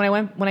blue-red, and so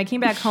when I came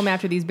back home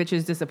after these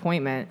bitches'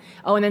 disappointment,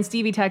 and then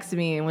Stevie texted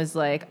me and was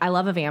like, "I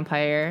love a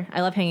vampire.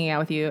 I love hanging out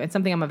with you. It's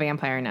something I'm a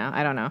vampire now.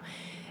 I don't know."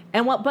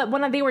 But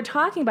when they were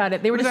talking about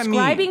it, they were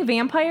describing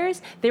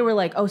vampires. They were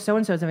like, "Oh, so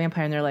and so is a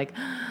vampire," and they're like,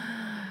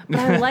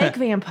 "But I like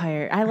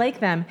vampire. I like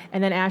them."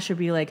 And then Ash would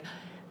be like,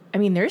 I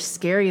mean, they're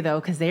scary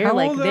though, because they're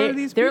like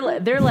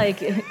they're like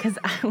because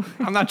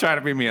I'm not trying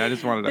to be mean. I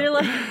just wanted to. They're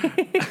like,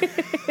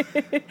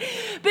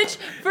 bitch.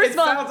 First of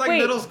all, sounds like wait,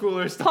 middle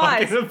schoolers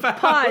talking about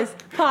pause,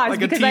 like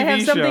because I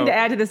have something to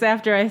add to this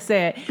after I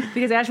say it.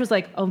 Because Ash was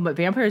like, oh, but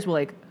vampires will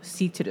like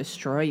seek to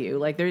destroy you.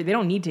 Like they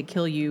don't need to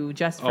kill you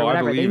just for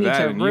whatever. They need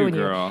to ruin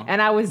you.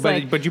 And I was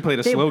but you played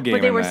a slow game.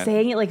 But they were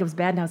saying it like it was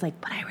bad, and I was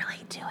like, but I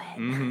really do it.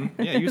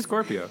 Mm-hmm. Yeah, you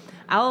Scorpio.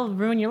 I'll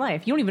ruin your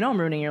life. You don't even know I'm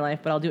ruining your life,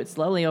 but I'll do it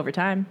slowly over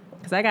time.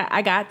 Because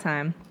I got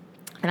time.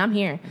 And I'm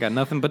here. I got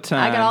nothing but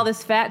time. I got all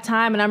this fat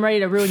time, and I'm ready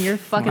to ruin your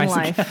fucking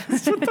life.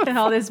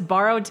 All this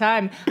borrowed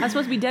time. I'm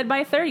supposed to be dead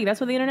by 30. That's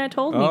what the internet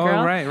told me,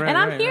 girl. Right, and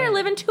I'm here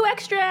living 2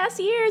 extra ass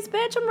years,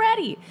 bitch. I'm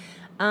ready.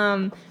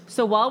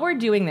 So while we're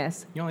doing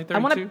this, you're only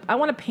 32? I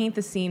want to paint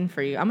the scene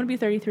for you. I'm going to be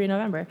 33 in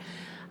November.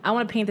 I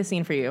want to paint the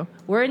scene for you.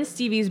 We're in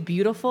Stevie's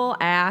beautiful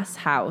ass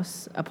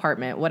house,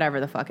 apartment,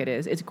 whatever the fuck it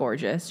is. It's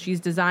gorgeous. She's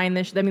designed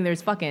this. I mean,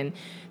 there's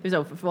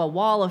a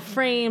wall of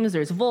frames.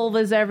 There's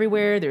vulvas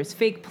everywhere. There's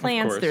fake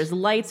plants. There's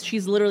lights.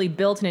 She's literally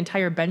built an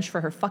entire bench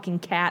for her fucking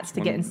cats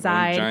to get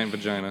inside. One giant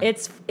vagina.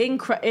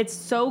 It's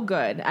so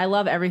good. I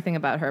love everything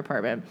about her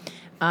apartment.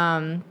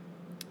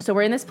 So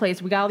we're in this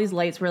place. We got all these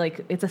lights. We're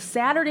like, it's a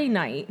Saturday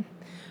night.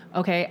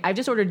 Okay, I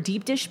just ordered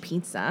deep dish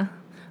pizza.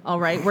 All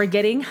right, we're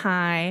getting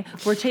high.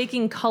 We're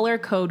taking color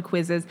code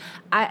quizzes.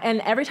 And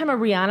every time a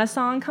Rihanna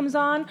song comes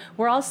on,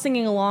 we're all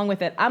singing along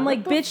with it. I'm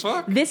like,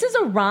 bitch, this is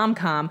a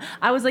rom-com.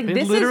 I was like,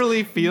 it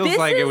literally feels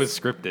like it was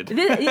scripted.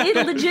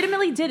 It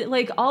legitimately did.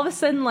 Like, all of a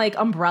sudden, like,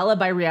 Umbrella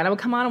by Rihanna would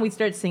come on and we'd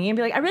start singing and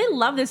be like, I really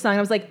love this song. I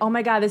was like, oh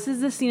my God, this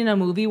is the scene in a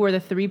movie where the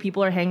 3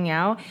 people are hanging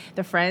out,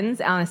 the friends,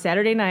 on a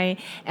Saturday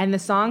night, and the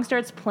song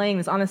starts playing.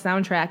 It's on the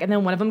soundtrack, and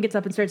then one of them gets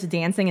up and starts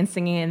dancing and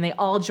singing, and they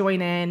all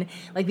join in.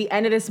 Like, the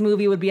end of this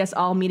movie would be us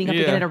all meeting up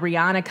again at a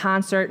Rihanna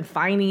concert and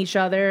finding each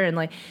other, and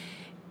like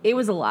it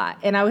was a lot.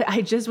 And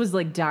I just was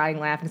like dying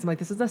laughing. So I'm like,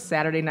 this is a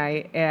Saturday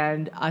night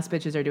and us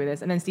bitches are doing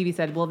this. And then Stevie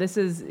said, well,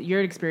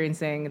 you're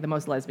experiencing the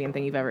most lesbian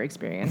thing you've ever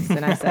experienced.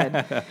 And I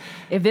said,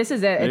 if this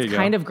is it, it's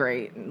kind of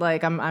great.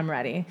 Like I'm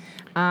ready.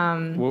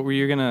 What were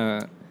you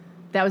gonna?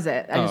 That was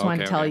it. I just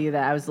wanted to tell you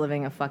that I was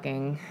living a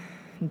fucking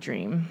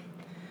dream.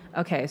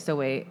 Okay, so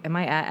wait, am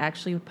I at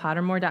actually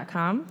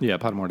Pottermore.com? Yeah,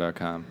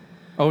 Pottermore.com.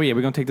 Oh, yeah,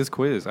 we're going to take this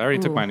quiz. I already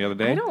took mine the other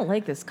day. I don't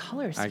like this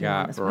color scheme. I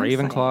got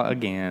Ravenclaw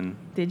again.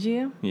 Did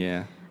you?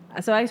 Yeah.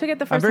 So I took it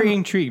the first time. I'm very time.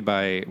 intrigued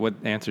by what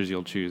answers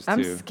you'll choose,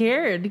 I'm too.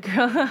 scared,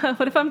 girl.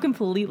 What if I'm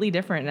completely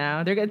different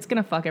now? It's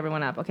going to fuck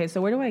everyone up. Okay, so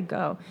where do I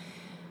go?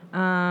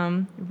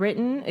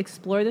 Written,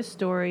 explore the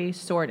story,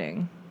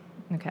 sorting.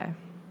 Okay.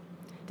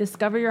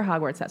 Discover your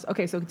Hogwarts test.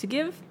 Okay, so to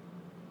give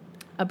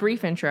a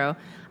brief intro,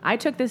 I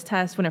took this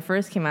test when it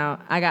first came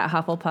out. I got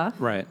Hufflepuff.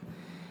 Right.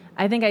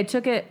 I think I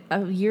took it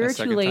a year or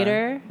two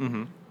later.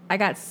 Mm-hmm. I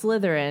got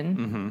Slytherin.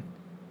 Mm-hmm. And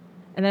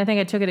then I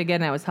think I took it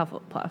again and I was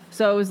Hufflepuff.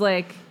 So it was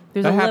like,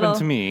 that happened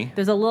to me.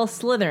 There's a little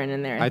Slytherin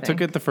in there. I took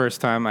it the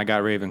first time. I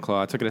got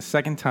Ravenclaw. I took it a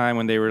second time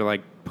when they were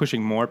like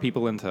pushing more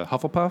people into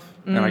Hufflepuff.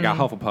 And I got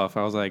Hufflepuff.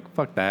 I was like,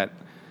 fuck that.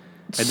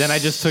 And then I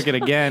just took it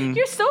again.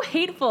 You're so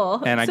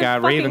hateful. And I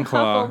got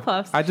Ravenclaw.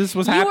 Hufflepuffs. I just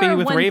was happy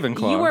with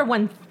Ravenclaw. You were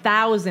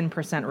 1,000%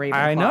 Ravenclaw.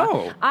 I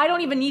know. I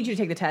don't even need you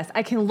to take the test.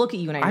 I can look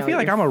at you and I know I feel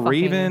like I'm a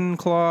Ravenclaw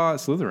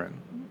Slytherin.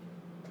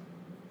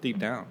 deep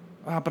down.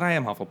 But I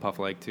am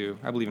Hufflepuff-like, too.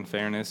 I believe in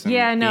fairness and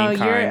Yeah, no, being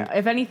kind.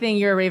 if anything,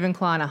 you're a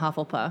Ravenclaw and a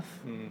Hufflepuff.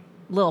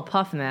 Little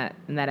puff in that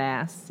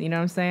ass. You know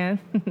what I'm saying?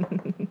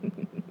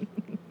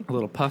 A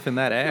little puff in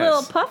that ass.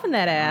 Little puff in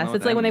that know ass. what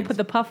It's that like when they means. put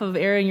the puff of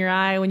air in your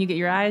eye when you get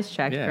your eyes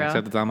checked, Yeah, girl.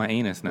 except it's on my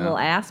anus now. Little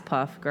ass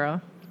puff,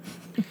 girl.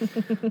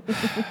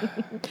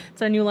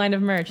 It's our new line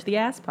of merch. The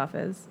ass puff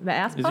is. The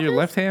ass Is puff your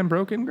left hand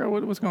broken, girl?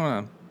 What's going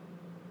on?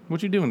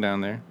 What you doing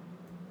down there?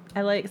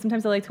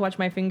 Sometimes I like to watch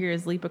my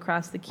fingers leap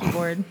across the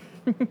keyboard.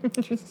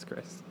 Jesus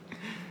Christ.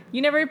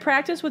 You never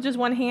practice with just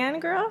one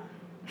hand, girl?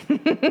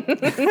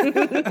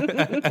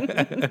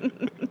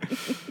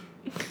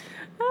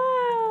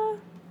 Ah.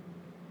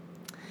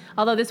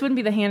 Although this wouldn't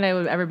be the hand I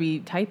would ever be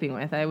typing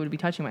with. I would be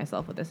touching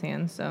myself with this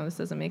hand, so this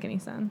doesn't make any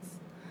sense.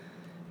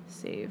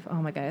 Save. Oh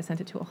my god, I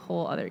sent it to a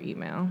whole other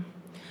email.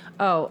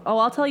 Oh,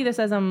 I'll tell you this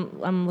as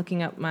I'm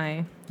looking up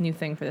my new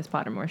thing for this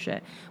Pottermore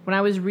shit. When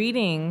I was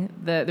reading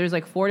there's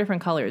like 4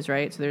 different colors,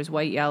 right? So there's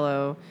white,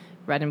 yellow,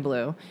 red, and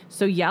blue.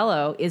 So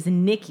yellow is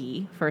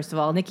Nikki, first of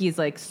all. Nikki is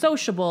like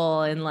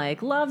sociable and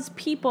like loves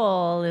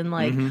people and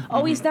like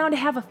always down to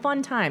have a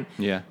fun time.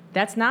 Yeah.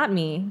 That's not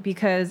me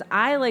because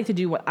I like to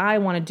do what I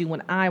want to do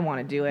when I want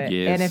to do it.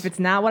 Yes. And if it's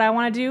not what I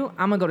want to do,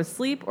 I'm going to go to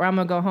sleep or I'm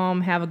going to go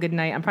home, have a good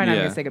night. I'm probably not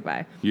going to say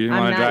goodbye. You didn't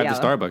I'm want to not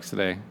drive yellow. to Starbucks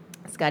today.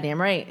 That's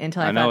goddamn right.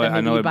 Until I thought that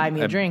maybe you'd buy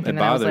me a drink. It And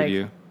then I was bothered like,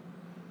 you.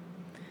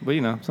 But,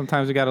 you know,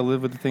 sometimes we got to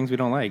live with the things we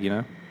don't like, you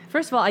know?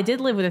 first of all, I did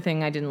live with a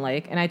thing I didn't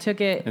like. And I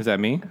took it. Is that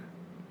me?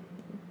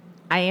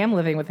 I am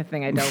living with a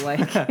thing I don't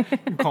like.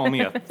 You call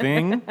me a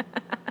thing?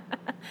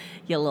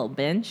 You little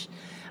bench.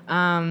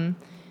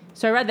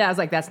 So I read that. I was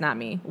like, that's not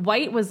me.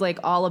 White was like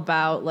all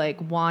about like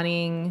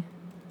wanting,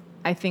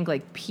 I think,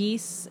 like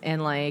peace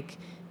and like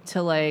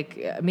to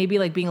like maybe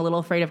like being a little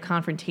afraid of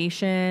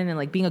confrontation and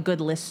like being a good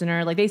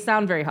listener. Like they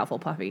sound very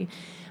Hufflepuffy.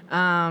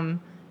 And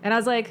I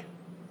was like,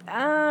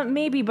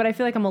 maybe, but I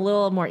feel like I'm a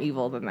little more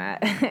evil than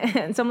that.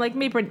 And so I'm like,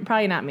 maybe,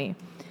 probably not me.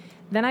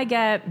 Then I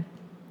get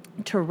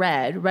to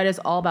red. Red is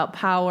all about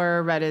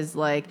power. Red is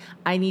like,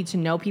 I need to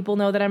know people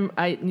know that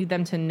I need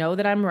them to know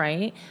that I'm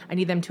right. I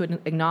need them to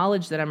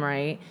acknowledge that I'm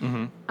right.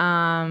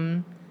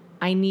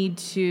 I need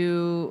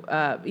to,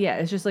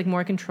 it's just like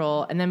more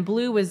control. And then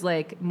blue was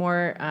like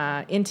more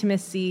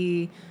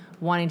intimacy,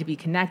 wanting to be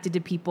connected to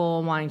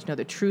people, wanting to know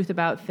the truth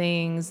about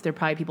things. There are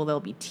probably people that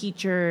will be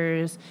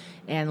teachers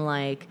and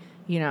like,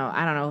 you know,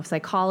 I don't know,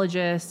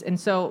 psychologists. And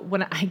so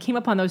when I came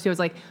upon those two, I was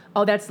like,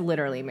 oh, that's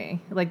literally me.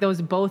 Like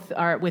those both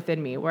are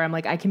within me where I'm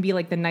like, I can be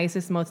like the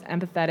nicest, most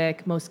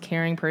empathetic, most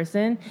caring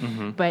person.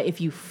 But if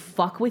you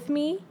fuck with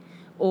me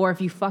or if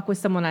you fuck with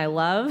someone I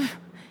love,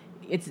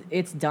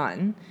 it's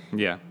done.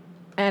 Yeah.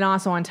 And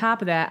also on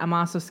top of that, I'm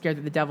also scared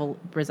that the devil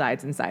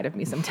resides inside of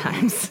me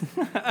sometimes.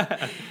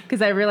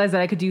 Because I realize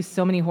that I could do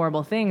so many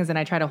horrible things and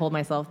I try to hold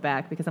myself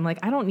back because I'm like,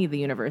 I don't need the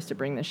universe to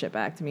bring this shit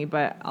back to me,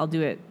 but I'll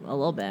do it a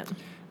little bit.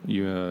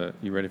 You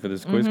ready for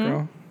this quiz,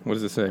 girl? What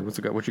does it say?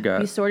 What you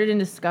got? Be sorted and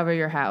discover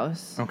your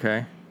house.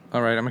 Okay.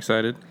 All right, I'm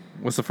excited.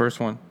 What's the first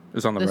one?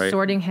 It's on the right. The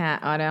sorting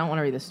hat. Oh, I don't want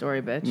to read the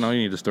story, bitch. No,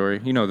 you need the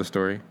story. You know the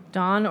story.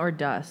 Dawn or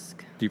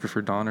dusk? Do you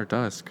prefer dawn or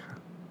dusk?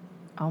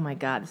 Oh my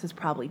God, this has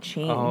probably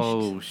changed.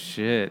 Oh,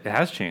 shit. It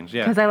has changed,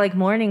 yeah. Because I like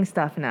morning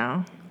stuff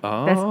now.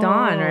 Oh. That's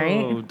dawn,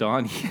 right? Oh,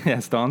 dawn.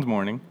 Yes, dawn's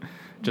morning.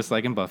 Just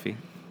like in Buffy.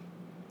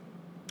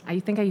 I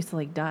think I used to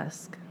like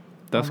dusk.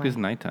 Dusk is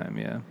nighttime,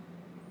 yeah.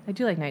 I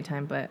do like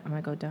nighttime, but I'm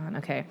going to go dawn.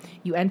 Okay.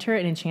 You enter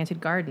an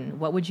enchanted garden.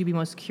 What would you be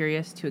most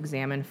curious to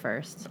examine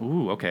first?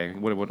 Ooh, okay.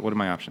 What are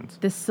my options?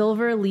 The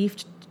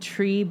silver-leafed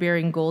tree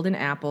bearing golden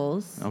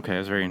apples. Okay,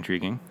 that's very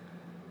intriguing.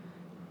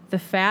 The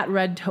fat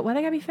red... Why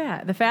they gotta be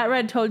fat? The fat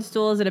red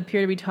toadstools that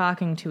appear to be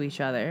talking to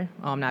each other.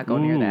 Oh, I'm not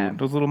going near that.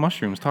 Those little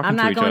mushrooms talking I'm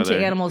to not each other. going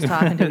to animals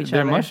talking to each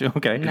They're other. mushrooms,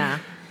 okay. Nah.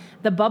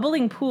 The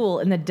bubbling pool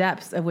in the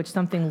depths of which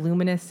something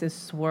luminous is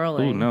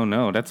swirling. Ooh,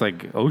 no. That's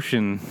like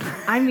ocean.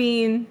 I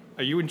mean...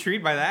 Are you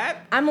intrigued by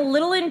that? I'm a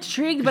little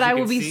intrigued, but you I can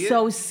will be see it?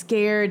 so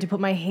scared to put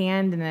my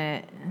hand in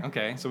it.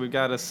 Okay, so we've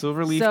got a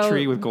silver leaf So,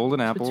 tree with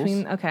golden apples.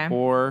 okay.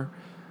 Or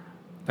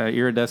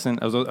iridescent.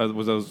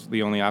 Was those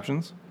the only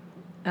options?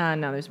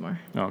 No, there's more.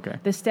 Oh, okay.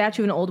 The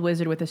statue of an old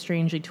wizard with a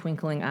strangely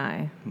twinkling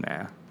eye.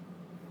 Nah.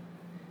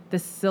 The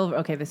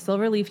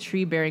silver leaf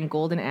tree bearing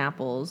golden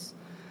apples.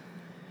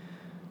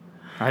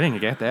 I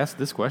didn't get to ask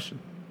this question.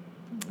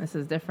 This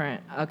is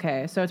different.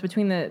 Okay, so it's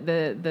between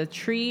the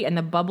tree and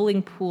the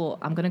bubbling pool.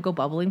 I'm going to go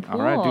bubbling pool.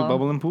 All right, do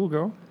bubbling pool,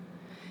 girl.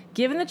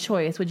 Given the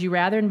choice, would you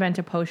rather invent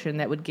a potion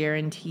that would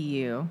guarantee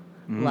you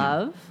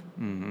love,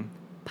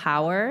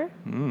 power,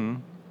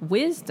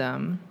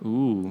 wisdom,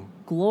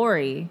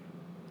 glory?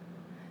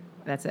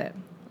 That's it.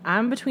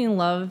 I'm between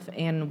love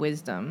and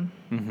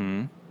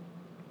wisdom.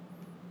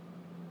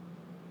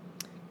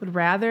 Would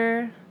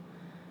rather...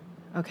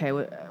 Okay,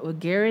 would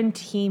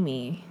guarantee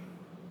me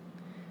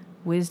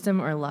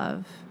wisdom or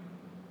love.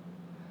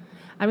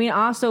 I mean,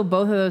 also,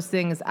 both of those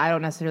things I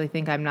don't necessarily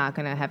think I'm not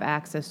going to have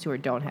access to or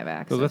don't have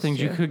access to. Those are things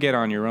you could get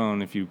on your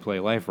own if you play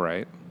life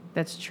right.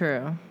 That's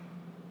true.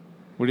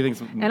 What do you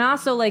think? And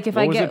also, like, if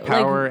what I was get... it?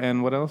 Power like,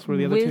 and what else were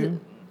the other two?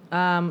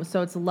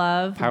 So it's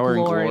love, Power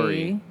and glory.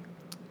 glory.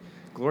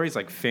 Glory's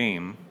like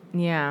fame.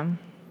 Yeah.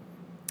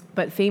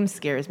 But fame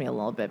scares me a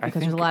little bit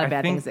because there's a lot of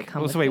bad things that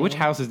come with So wait, which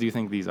fame. houses do you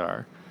think these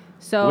are?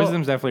 So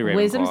Wisdom's definitely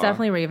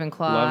Ravenclaw. Ravenclaw.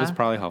 Love is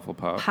probably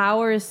Hufflepuff.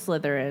 Power is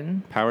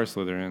Slytherin. Power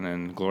Slytherin,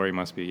 and glory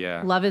must be,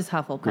 Love is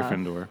Hufflepuff.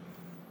 Gryffindor.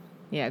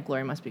 Yeah,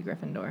 glory must be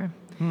Gryffindor.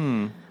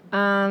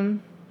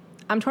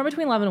 I'm torn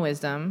between love and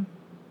wisdom.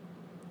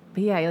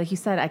 But yeah, like you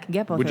said, I could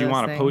get both Would of you those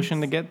want things. a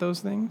potion to get those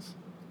things?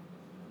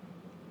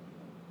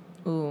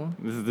 Ooh.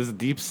 This is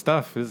deep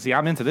stuff. See,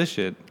 I'm into this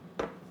shit.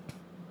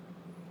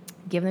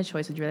 Given the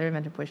choice, would you rather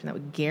invent a potion that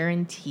would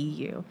guarantee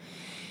you?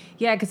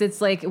 Yeah, because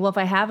it's like, well, if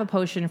I have a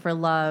potion for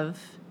love,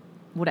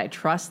 would I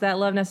trust that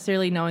love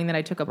necessarily, knowing that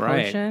I took a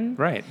potion?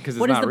 Right, because it's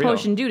what does not the real.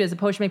 potion do? Does the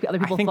potion make other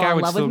people think fall I in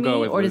would love with still me, go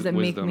with or does it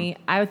wisdom. make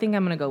me? I would think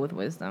I'm going to go with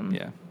wisdom.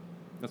 Yeah,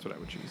 that's what I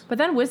would choose. But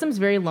then wisdom's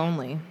very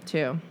lonely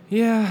too.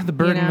 Yeah, the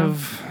burden know?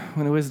 of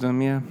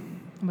wisdom, yeah.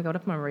 Oh my god, what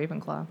if I'm a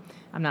Ravenclaw?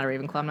 I'm not a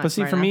Ravenclaw. I'm not. But see,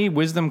 smart for enough. me,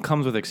 wisdom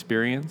comes with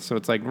experience. So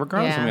it's like,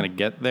 regardless, Yeah. I'm going to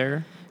get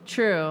there.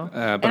 True.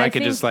 But And I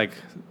could think- just like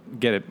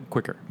get it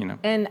quicker, you know?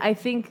 And I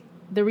think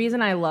the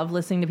reason I love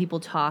listening to people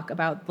talk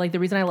about, like the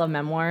reason I love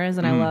memoirs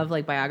and I love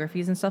like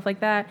biographies and stuff like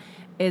that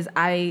is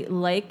I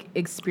like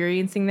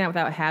experiencing that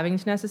without having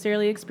to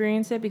necessarily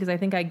experience it, because I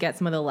think I get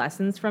some of the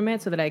lessons from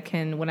it so that I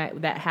can, when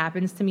that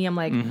happens to me, I'm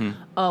like,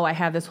 oh, I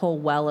have this whole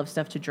well of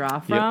stuff to draw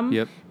from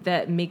yep.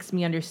 that makes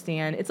me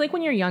understand. It's like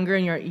when you're younger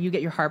and you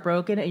get your heart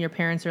broken and your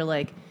parents are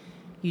like,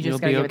 you You'll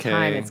just gotta be give it time.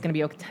 okay. It's gonna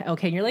be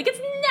okay. And you're like, it's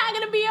not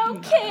gonna be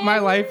okay. My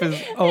life is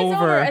It's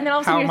over. And then all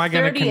of a sudden How you're am I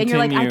gonna 30 and you're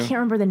like, I continue? can't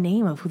remember the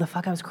name of who the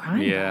fuck I was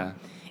crying Yeah. about.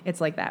 It's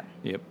like that.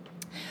 Yep.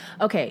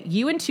 Okay,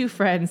 you and two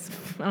friends,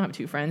 I don't have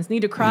two friends, need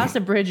to cross a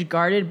bridge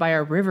guarded by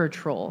a river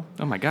troll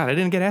Oh my God, I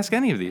didn't get asked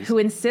any of these. who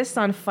insists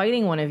on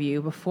fighting one of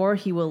you before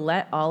he will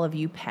let all of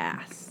you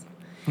pass.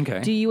 Okay.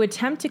 Do you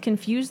attempt to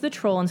confuse the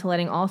troll into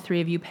letting all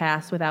three of you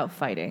pass without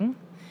fighting?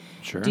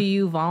 Sure. Do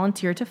you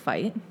volunteer to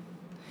fight?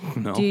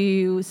 No. Do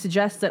you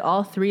suggest that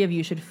all three of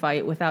you should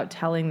fight without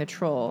telling the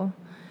troll?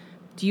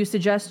 Do you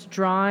suggest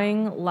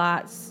drawing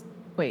lots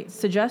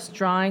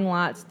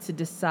to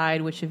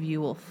decide which of you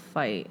will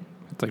fight?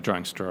 It's like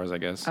drawing straws, I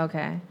guess.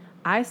 Okay.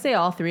 I say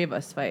all three of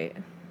us fight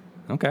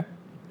Okay.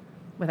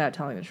 without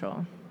telling the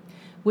troll.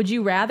 Would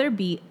you rather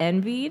be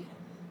envied,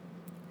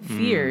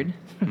 feared,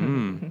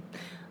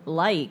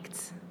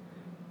 liked,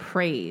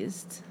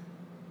 praised,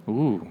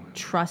 Ooh.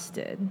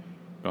 trusted,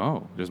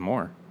 Oh, there's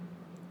more.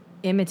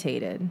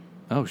 imitated?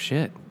 Oh,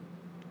 shit.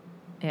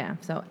 Yeah.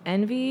 So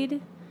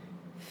envied.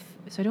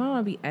 So I don't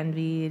want to be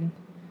envied.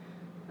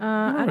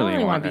 I don't really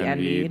really want want to be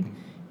envied. envied.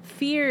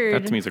 Feared.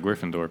 That to me is a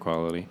Gryffindor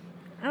quality.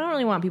 I don't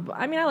really want people.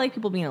 I mean, I like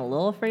people being a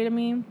little afraid of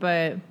me,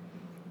 but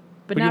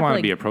But not you for, want to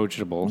like, be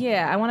approachable.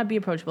 yeah, I want to be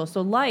approachable.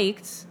 So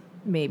liked,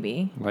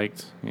 maybe.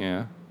 Liked,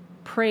 yeah.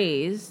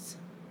 Praised.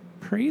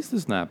 Praised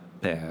is not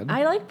bad.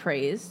 I like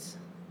praised.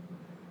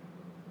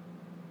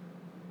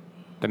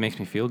 That makes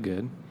me feel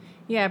good.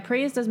 Yeah,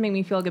 praise does make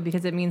me feel good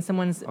because it means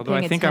someone's Although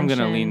paying I think I'm going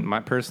to attention.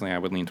 lean, personally, I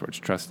would lean towards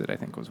trusted, I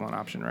think was one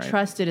option, right?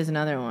 Trusted is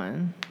another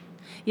one.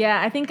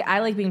 Yeah, I think I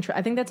like being.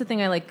 I think that's the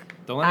thing I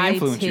like. Don't let me I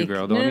influence you,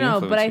 girl. Don't let me no.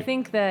 influence But I you.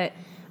 think that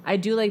I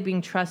do like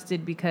being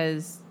trusted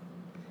because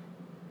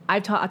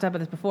I've talked about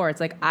this before. It's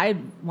like I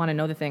want to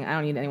know the thing. I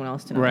don't need anyone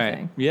else to know the Right.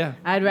 thing. Yeah.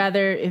 I'd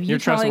rather if You're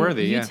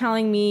trustworthy, you yeah.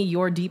 telling me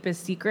your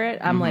deepest secret,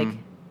 I'm like,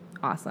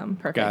 awesome,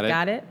 perfect,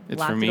 Got it. It's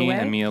locked for it me away.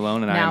 and me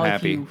alone, and I am now,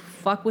 happy. if you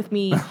fuck with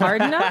me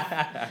hard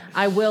enough,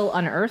 I will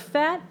unearth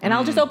that, and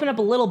I'll just open up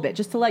a little bit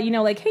just to let you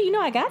know, like, hey,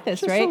 I got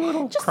this, Just right? a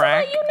little just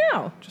crack. to let you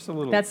know. Just a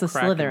little That's the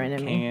crack Slytherin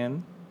in me.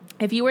 can.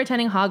 If you were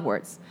attending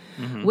Hogwarts,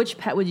 Mm-hmm. which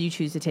pet would you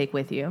choose to take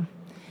with you?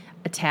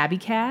 A tabby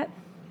cat,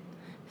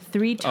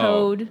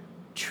 three-toed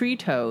tree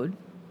toad.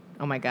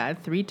 Oh my god,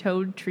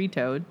 three-toed tree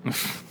toad.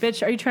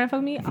 Bitch, are you trying to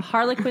fuck me? A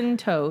harlequin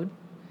toad,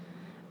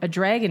 a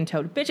dragon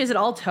toad. Bitch, is it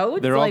all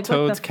toads? They're all Like, what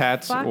the toads,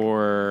 cats, fuck?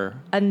 or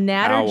a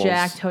natterjack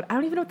owls. toad. I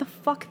don't even know what the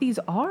fuck these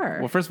are.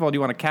 Well, first of all, do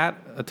you want a cat,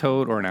 a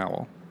toad, or an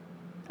owl?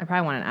 I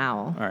probably want an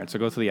owl. All right, so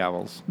go to the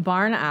owls.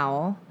 Barn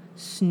owl,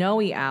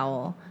 snowy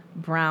owl,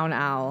 brown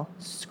owl,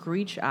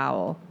 screech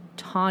owl,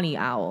 tawny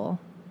owl.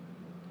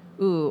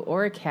 Ooh,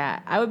 or a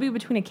cat. I would be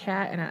between a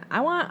cat and I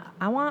want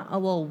a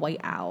little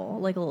white owl,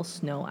 like a little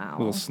snow owl. A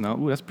little snow.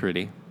 Ooh, that's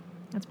pretty.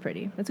 That's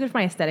pretty. That's good for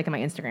my aesthetic and my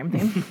Instagram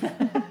thing.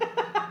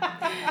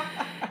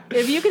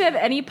 If you could have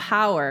any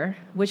power,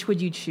 which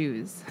would you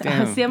choose?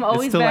 Damn, See, I'm it's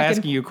always still back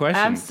asking you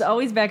questions. I'm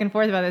always back and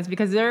forth about this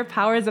because there are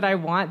powers that I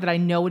want that I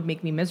know would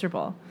make me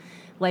miserable.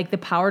 Like the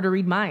power to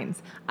read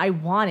minds. I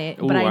want it,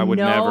 but Ooh, I would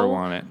know, never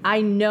want it.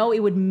 I know it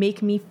would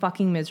make me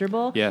fucking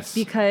miserable. Yes.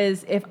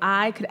 Because if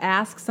I could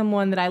ask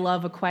someone that I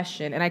love a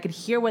question and I could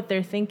hear what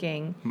they're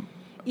thinking,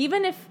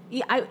 even if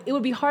it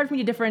would be hard for me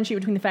to differentiate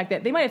between the fact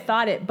that they might have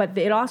thought it, but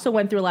it also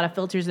went through a lot of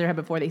filters in their head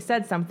before they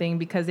said something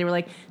because they were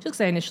like, just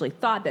because I initially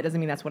thought that doesn't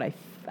mean that's what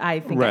I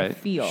think Right. I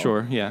feel.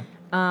 Sure. Yeah.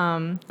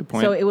 Good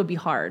point. So it would be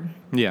hard.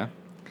 yeah.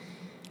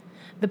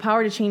 The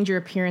power to change your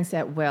appearance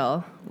at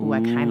will. Ooh,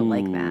 I kind of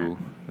like that. Ooh,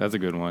 that's a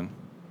good one.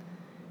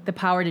 The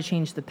power to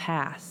change the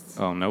past.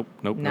 Oh, nope.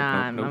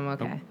 Nah, nope, I'm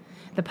okay. Nope.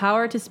 The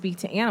power to speak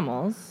to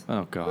animals.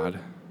 Oh, God.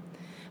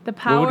 The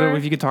power... What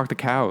if you could talk to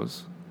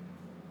cows?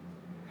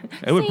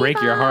 It would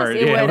break your heart.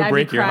 It It would I'd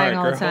break be your crying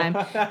heart, all the time.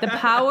 The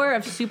power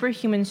of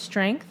superhuman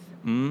strength.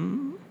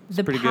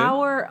 The pretty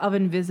power of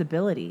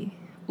invisibility.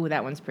 Ooh,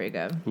 that one's pretty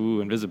good.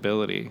 Ooh,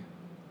 invisibility.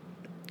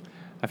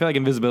 I feel like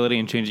invisibility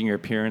and changing your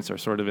appearance are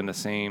sort of in the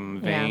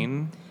same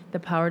vein. Yeah. The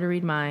power to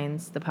read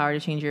minds. The power to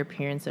change your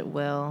appearance at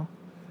will.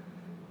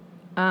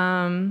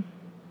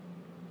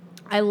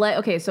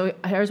 Okay, so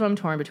here's what I'm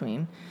torn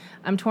between.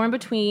 I'm torn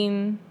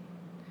between...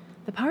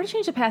 The power to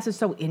change the past is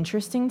so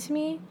interesting to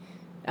me.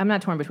 I'm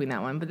not torn between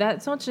that one, but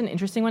that's such an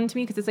interesting one to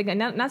me because it's like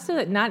not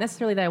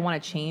necessarily that I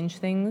want to change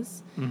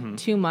things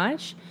too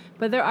much,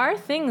 but there are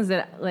things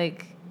that,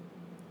 like,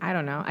 I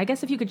don't know. I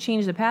guess if you could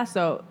change the past,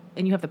 though,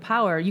 and you have the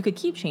power, you could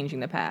keep changing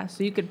the past.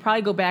 So you could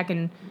probably go back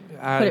and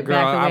put it back the way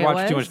I it watched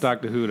was. too much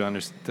Doctor Who to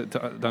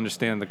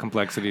understand the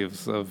complexity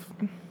of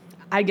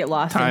I get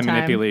lost time in time.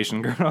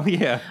 manipulation, girl.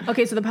 Yeah.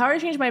 Okay, so the power to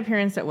change my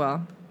appearance at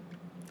will.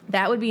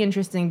 That would be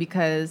interesting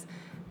because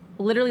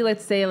literally,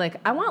 let's say, like,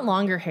 I want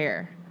longer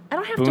hair. I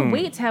don't have to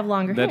wait to have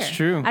longer hair. That's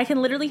true. I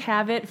can literally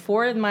have it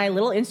for my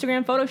little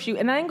Instagram photo shoot,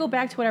 and then I can go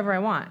back to whatever I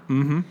want.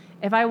 Mm-hmm.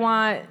 If I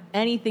want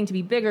anything to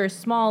be bigger,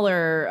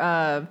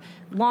 smaller,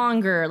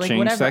 longer, like change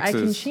whatever, sexes. I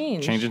can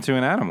change. Change into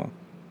an animal.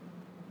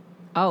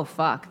 Oh,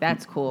 fuck.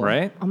 That's cool.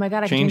 Right? Oh, my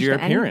God. I Change can change your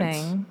to appearance.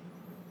 anything.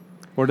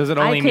 Or does it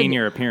only mean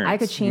your appearance? I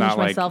could change not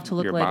myself like to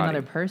look your like body?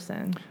 another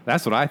person.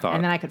 That's what I thought.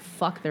 And then I could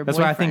fuck their That's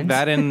boyfriend.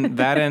 why I think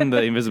that and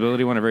the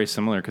invisibility one are very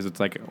similar because it's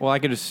like, well, I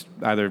could just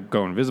either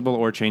go invisible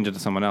or change it to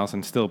someone else,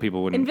 and still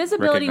people wouldn't.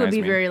 Invisibility would recognize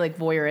be me. very like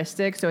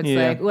voyeuristic. So it's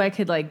like, oh, I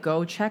could like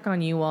go check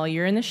on you while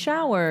you're in the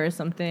shower or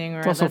something. Or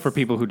it's also for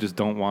people who just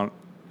don't want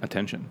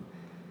attention.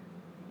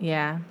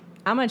 Yeah,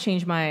 I'm gonna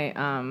change my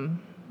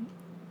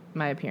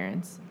my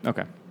appearance.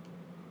 Okay.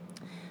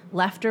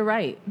 Left or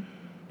right?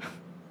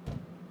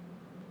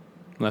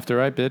 Left or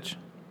right, bitch?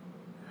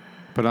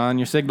 Put on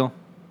your signal.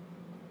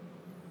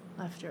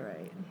 Left or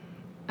right?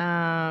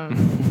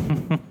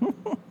 I'm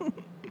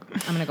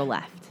gonna go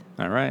left.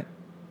 All right.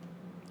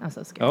 I'm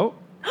so scared. Oh.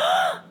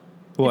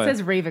 What? It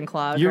says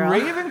Ravenclaw. You're girl.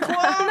 Ravenclaw?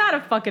 I'm not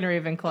a fucking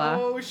Ravenclaw.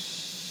 Oh,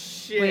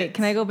 shit. Wait,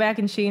 can I go back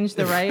and change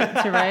the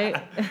right to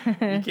right?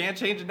 You can't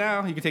change it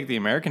now. You can take the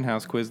American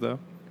House quiz, though.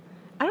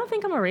 I don't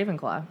think I'm a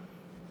Ravenclaw.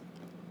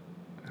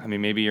 I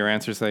mean, maybe your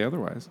answers say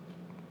otherwise.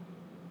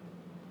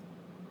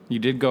 You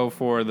did go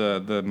for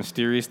the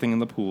mysterious thing in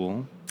the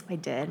pool. I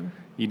did.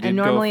 You did and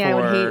normally go for, I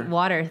would hate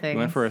water things. You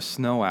went for a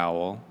snow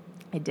owl.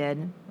 I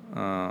did.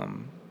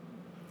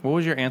 What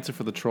was your answer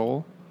for the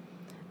troll?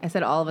 I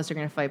said all of us are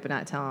going to fight, but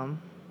not tell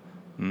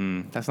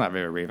them. That's not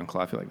very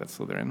Ravenclaw. I feel like that's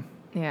Slytherin.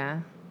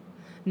 Yeah.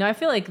 No, I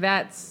feel like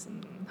that's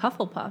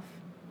Hufflepuff.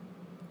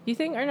 You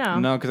think or no?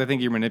 No, because I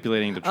think you're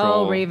manipulating the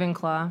troll. Oh,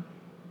 Ravenclaw.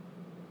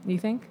 You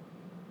think?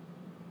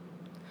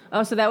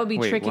 Oh, so that would be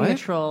tricking the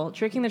troll.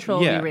 Tricking the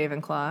troll would be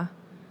Ravenclaw.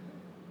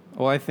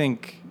 Well, I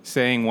think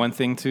saying one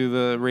thing to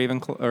the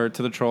Ravenclaw or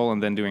to the troll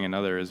and then doing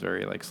another is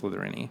very like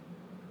Slytherin-y.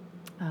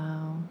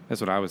 Oh.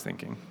 That's what I was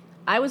thinking.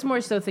 I was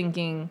more so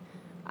thinking,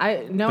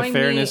 knowing the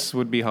fairness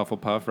would be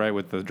Hufflepuff, right,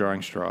 with the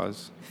drawing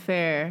straws.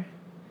 Fair.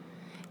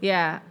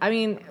 Yeah, I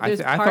mean, I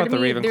thought the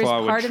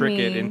Ravenclaw would trick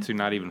it into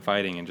not even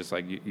fighting and just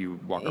like you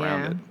walk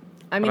around it.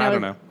 I mean, I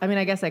don't know. I mean,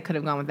 I guess I could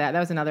have gone with that. That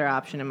was another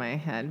option in my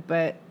head,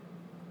 but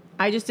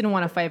I just didn't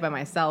want to fight by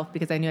myself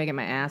because I knew I get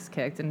my ass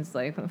kicked, and it's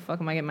like, what the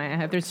fuck am I getting my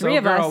ass? If there's three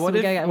of us, what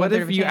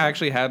if you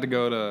actually had to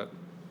go to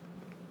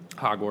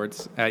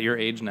Hogwarts at your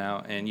age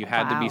now, and you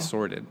had to be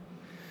sorted,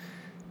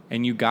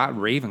 and you got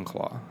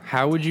Ravenclaw?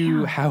 How would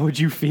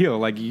you feel?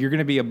 Like you're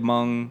gonna be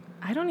among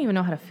I don't even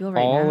know how to feel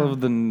right now. All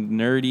of the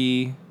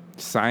nerdy,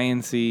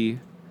 science-y,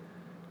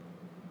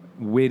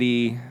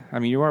 witty. I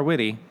mean, you are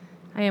witty.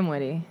 I am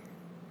witty.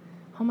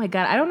 Oh my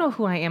God, I don't know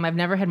who I am. I've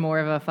never had more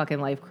of a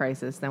fucking life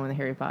crisis than with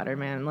Harry Potter,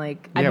 man.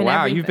 Like,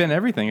 you've been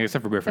everything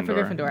except for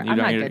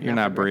Gryffindor. You're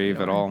not brave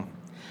at all.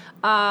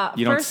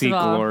 You don't seek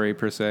glory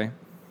per se.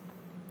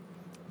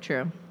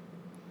 True.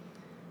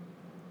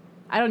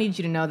 I don't need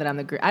you to know that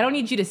I'm I don't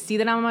need you to see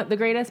that I'm the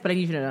greatest, but I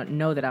need you to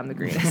know that I'm the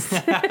greatest.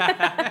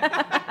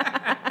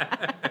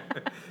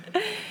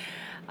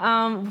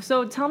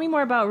 So tell me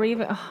more about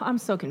Raven. Oh, I'm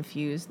so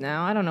confused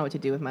now. I don't know what to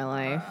do with my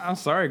life. I'm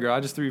sorry, girl. I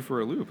just threw you for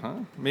a loop, huh?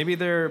 Maybe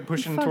they're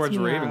pushing towards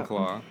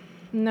Ravenclaw.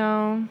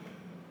 No.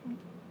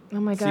 Oh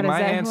my God. See,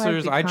 my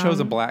answers, I chose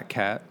a black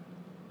cat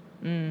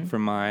for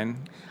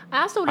mine.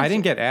 I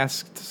didn't get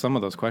asked some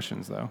of those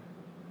questions, though.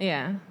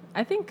 Yeah.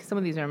 I think some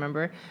of these I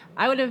remember.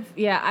 I would have,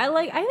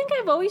 I think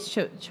I've always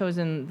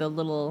chosen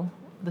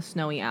the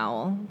snowy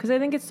owl because I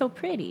think it's so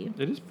pretty.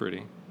 It is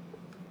pretty.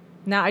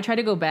 Now, I try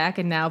to go back,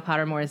 and now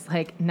Pottermore is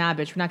like, nah,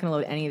 bitch, we're not going to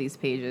load any of these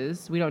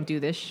pages. We don't do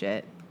this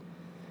shit.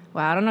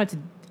 Wow, I don't know what to...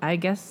 I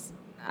guess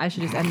I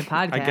should just end the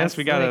podcast. I guess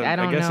we got to...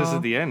 I guess this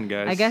is the end,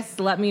 guys. I guess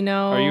let me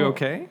know... Are you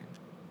okay?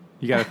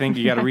 You got to think...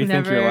 You got to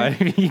rethink your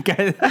life.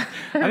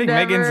 I think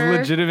Megan's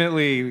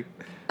legitimately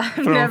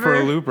thrown for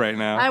a loop right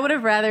now. I would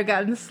have rather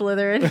gotten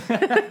Slytherin.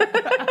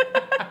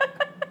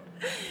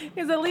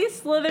 Because at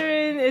least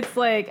Slytherin, it's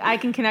like I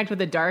can connect with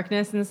the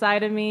darkness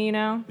inside of me, you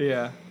know?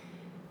 Yeah.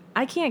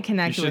 I can't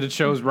connect You with... should have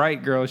chose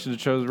right, girl. You should have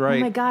chose right.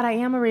 Oh my God, I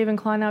am a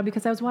Ravenclaw now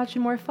because I was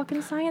watching more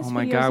fucking science videos. Oh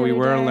my God, the we other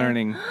were day.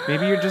 learning.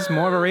 Maybe you're just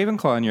more of a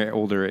Ravenclaw in your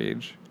older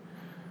age.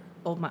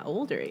 Oh, my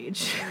older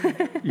age.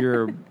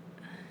 You're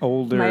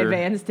older. My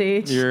advanced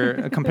age.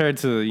 You're compared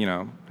to, you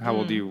know, how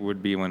old you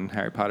would be when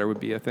Harry Potter would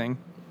be a thing.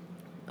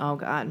 Oh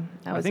God.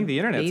 I think the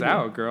internet's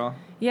out, girl.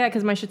 Yeah,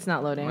 because my shit's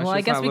not loading. My Well, I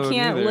shit's guess not we loading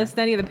can't either. list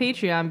any of the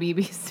Patreon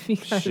BBs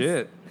because...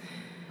 Shit.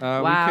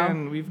 Wow.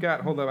 We've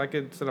got, hold up, I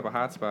could set up a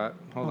hotspot.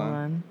 Hold Hold on.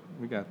 on.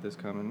 We got this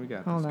coming. We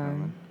got Hold this on.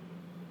 coming.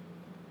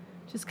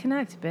 Just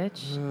connect,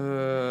 bitch.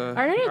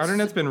 Our internet's-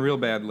 internet's been real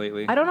bad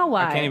lately. I don't know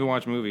why. I can't even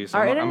watch movies. So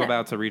Our I'm internet-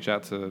 about to reach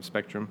out to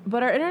Spectrum.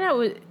 But our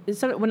internet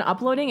when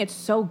uploading, it's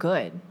so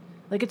good.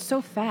 Like, it's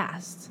so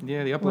fast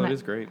Yeah, the When upload I-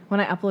 is great.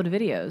 when I upload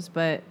videos,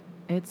 but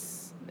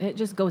it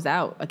just goes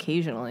out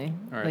occasionally.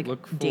 All right, like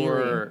look daily.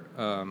 for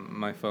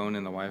my phone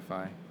and the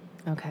Wi-Fi,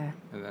 Okay.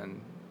 and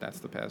then that's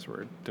the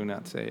password. Do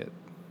not say it.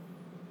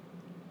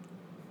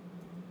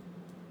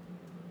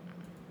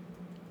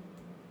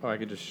 Oh, I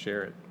could just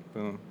share it.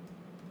 Boom.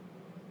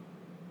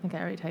 I think I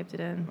already typed it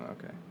in.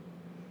 Okay.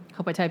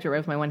 Hope I typed it right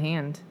with my one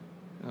hand.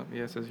 Oh,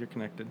 yeah, it says you're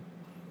connected.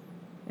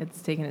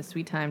 It's taking its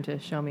sweet time to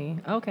show me.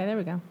 Okay, there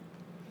we go.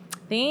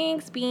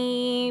 Thanks,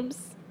 Beebs.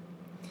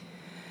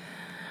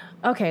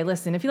 Okay,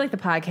 listen, if you like the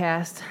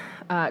podcast,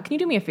 can you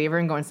do me a favor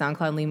and go on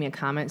SoundCloud and leave me a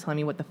comment telling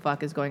me what the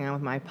fuck is going on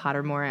with my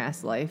Pottermore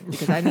ass life?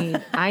 Because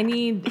I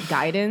need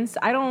guidance.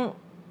 I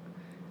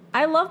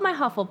love my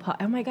Hufflepuff.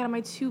 Oh my God, am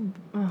I too...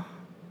 Oh.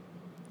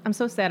 I'm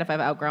so sad if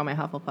I've outgrown my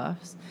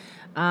Hufflepuffs.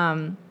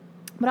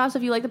 But also,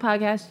 if you like the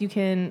podcast, you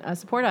can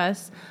support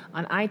us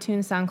on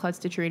iTunes, SoundCloud,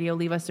 Stitcher Radio.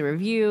 Leave us a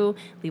review,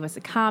 leave us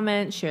a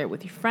comment, share it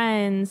with your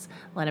friends,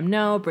 let them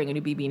know, bring a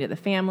new BB into the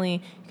family.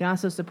 You can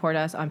also support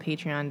us on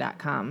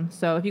patreon.com.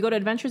 So if you go to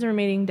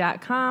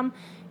adventuresinremaining.com,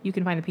 you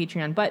can find the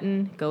Patreon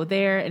button. Go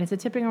there, and it's a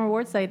tipping and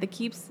reward site that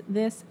keeps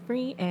this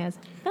free as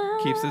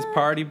fuck. Keeps this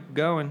party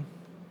going.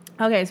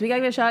 Okay, so we got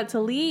to give a shout out to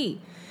Lee.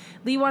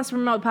 Lee wants to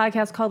promote a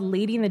podcast called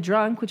Lady and the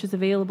Drunk, which is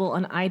available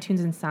on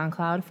iTunes and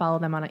SoundCloud. Follow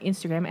them on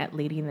Instagram at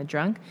Lady and the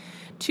Drunk.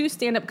 2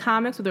 stand-up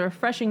comics with a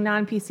refreshing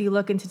non-PC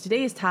look into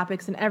today's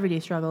topics and everyday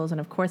struggles. And,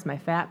 of course, my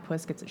fat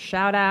puss gets a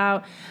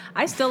shout-out.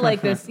 I still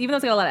like this. Even though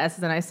it's got a lot of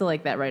S's in it, I still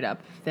like that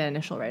write-up, the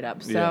initial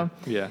write-up. So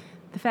yeah.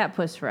 the fat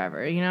puss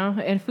forever, you know?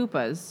 And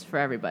fupas for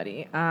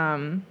everybody.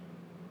 Oh,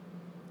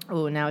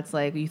 now it's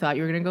like, you thought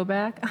you were going to go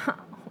back?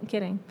 I'm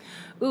kidding.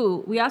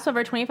 Ooh, we also have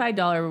our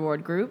 $25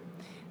 reward group.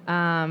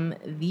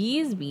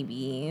 These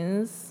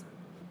BBs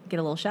get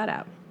a little shout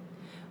out.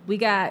 We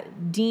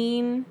got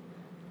Dean,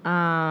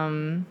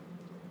 Downward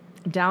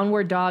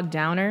Dog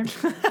Downer.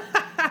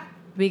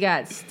 We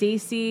got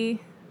Stacy.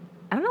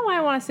 I don't know why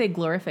I want to say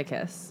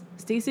Glorificus.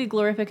 Stacy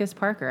Glorificus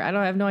Parker. I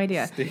have no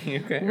idea.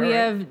 Okay, We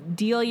have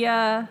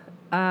Delia,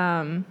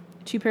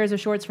 2 pairs of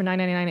shorts for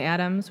 $9.99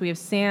 Adams. We have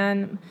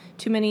Sam,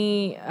 too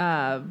many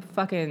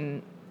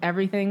fucking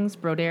everythings,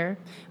 Brodair.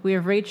 We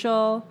have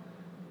Rachel,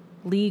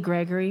 Lee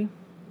Gregory.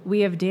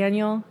 We have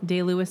Daniel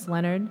Day Lewis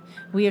Leonard.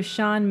 We have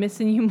Sean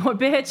missing you more,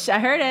 bitch. I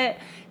heard it.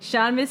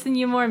 Sean missing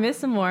you more,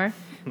 missing more.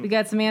 We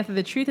got Samantha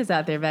the Truth is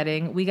out there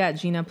vetting. We got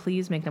Gina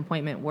Please Make an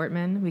Appointment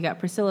Wortman. We got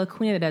Priscilla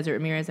Queen of the Desert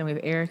Ramirez, and we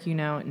have Eric Me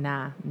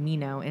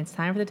know. And it's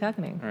time for the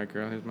tuckening. All right,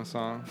 girl. Here's my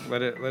song.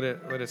 Let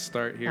it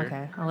start here.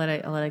 Okay, I'll let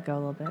it go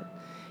a little bit.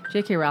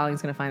 J.K.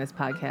 Rowling's gonna find this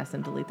podcast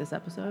and delete this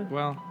episode.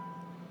 Well,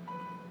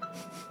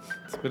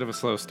 it's a bit of a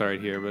slow start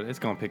here, but it's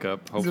gonna pick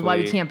up. Hopefully, This is why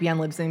we can't be on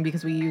lip sync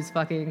because we use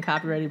fucking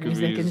copyrighted 'cause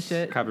we music and use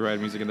shit.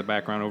 Copyrighted music in the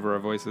background over our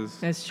voices.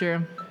 That's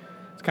true.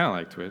 It's kind of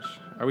like Twitch.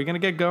 Are we gonna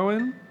get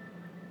going?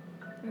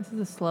 This is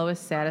the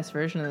slowest, saddest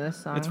version of this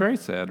song. It's very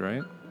sad,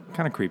 right?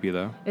 Kind of creepy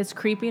though. It's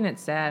creepy and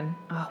it's sad.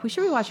 Oh, we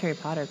should rewatch Harry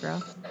Potter,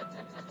 girl.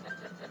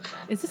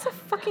 Is this a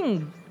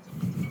fucking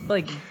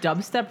like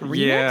dubstep remix?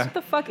 Yeah. What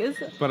the fuck is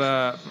it?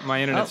 But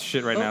my internet's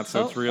shit right now,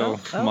 so it's real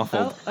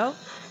muffled.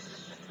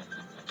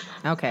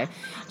 Okay.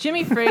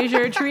 Jimmy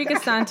Frazier, Tarika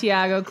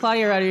Santiago,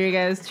 Claudia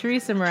Rodriguez,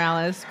 Teresa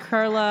Morales,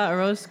 Carla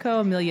Orozco,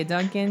 Amelia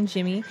Duncan,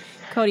 Jimmy,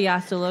 Cody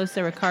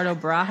Ostolosa, Ricardo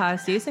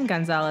Barajas, Jason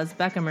Gonzalez,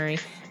 Becca Murray,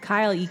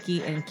 Kyle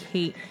Iki, and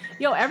Kate.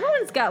 Yo,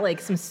 everyone's got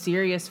like some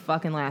serious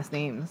fucking last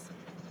names.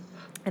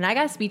 And I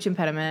got a speech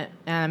impediment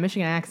and a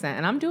Michigan accent,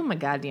 and I'm doing my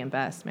goddamn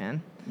best,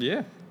 man.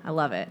 Yeah. I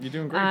love it. You're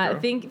doing great, girl.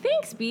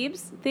 Thanks,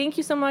 Beebs. Thank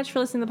you so much for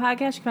listening to the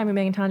podcast. You can find me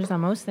Megan Tonjes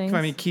on most things.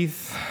 Find me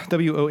Keith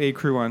WOA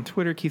Crew on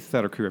Twitter. Keith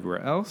That'll Crew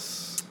everywhere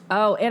else.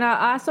 Oh, and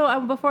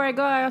also before I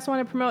go, I also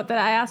want to promote that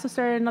I also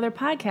started another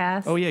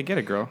podcast. Oh yeah, get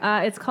it, girl.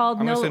 It's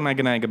called I'm gonna say my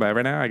goodnight and goodbye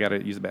right now. I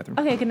gotta use the bathroom.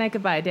 Okay, good night,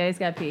 goodbye. Daddy's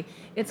got to pee.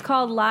 It's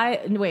called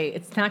Wait,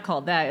 it's not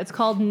called that. It's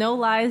called No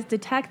Lies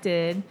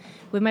Detected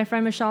with my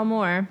friend Michelle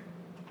Moore.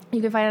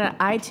 You can find it on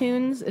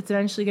iTunes. It's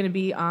eventually going to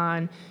be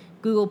on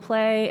Google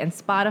Play and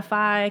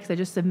Spotify because I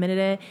just submitted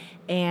it.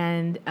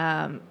 And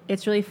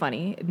it's really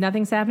funny.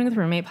 Nothing's happening with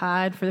Roommate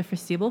Pod for the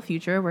foreseeable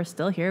future. We're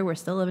still here. We're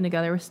still living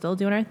together. We're still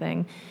doing our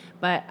thing.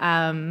 But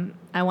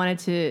I wanted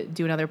to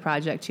do another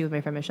project too with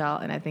my friend Michelle,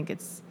 and I think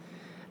it's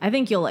I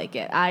think you'll like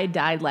it. I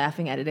died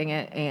laughing editing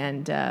it,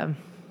 and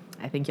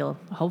I think you'll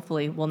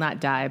hopefully will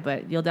not die,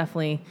 but you'll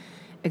definitely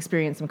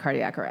experience some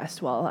cardiac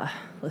arrest while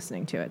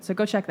listening to it. So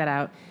go check that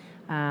out.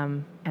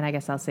 And I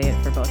guess I'll say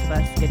it for both of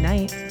us. Good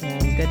night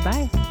and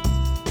goodbye.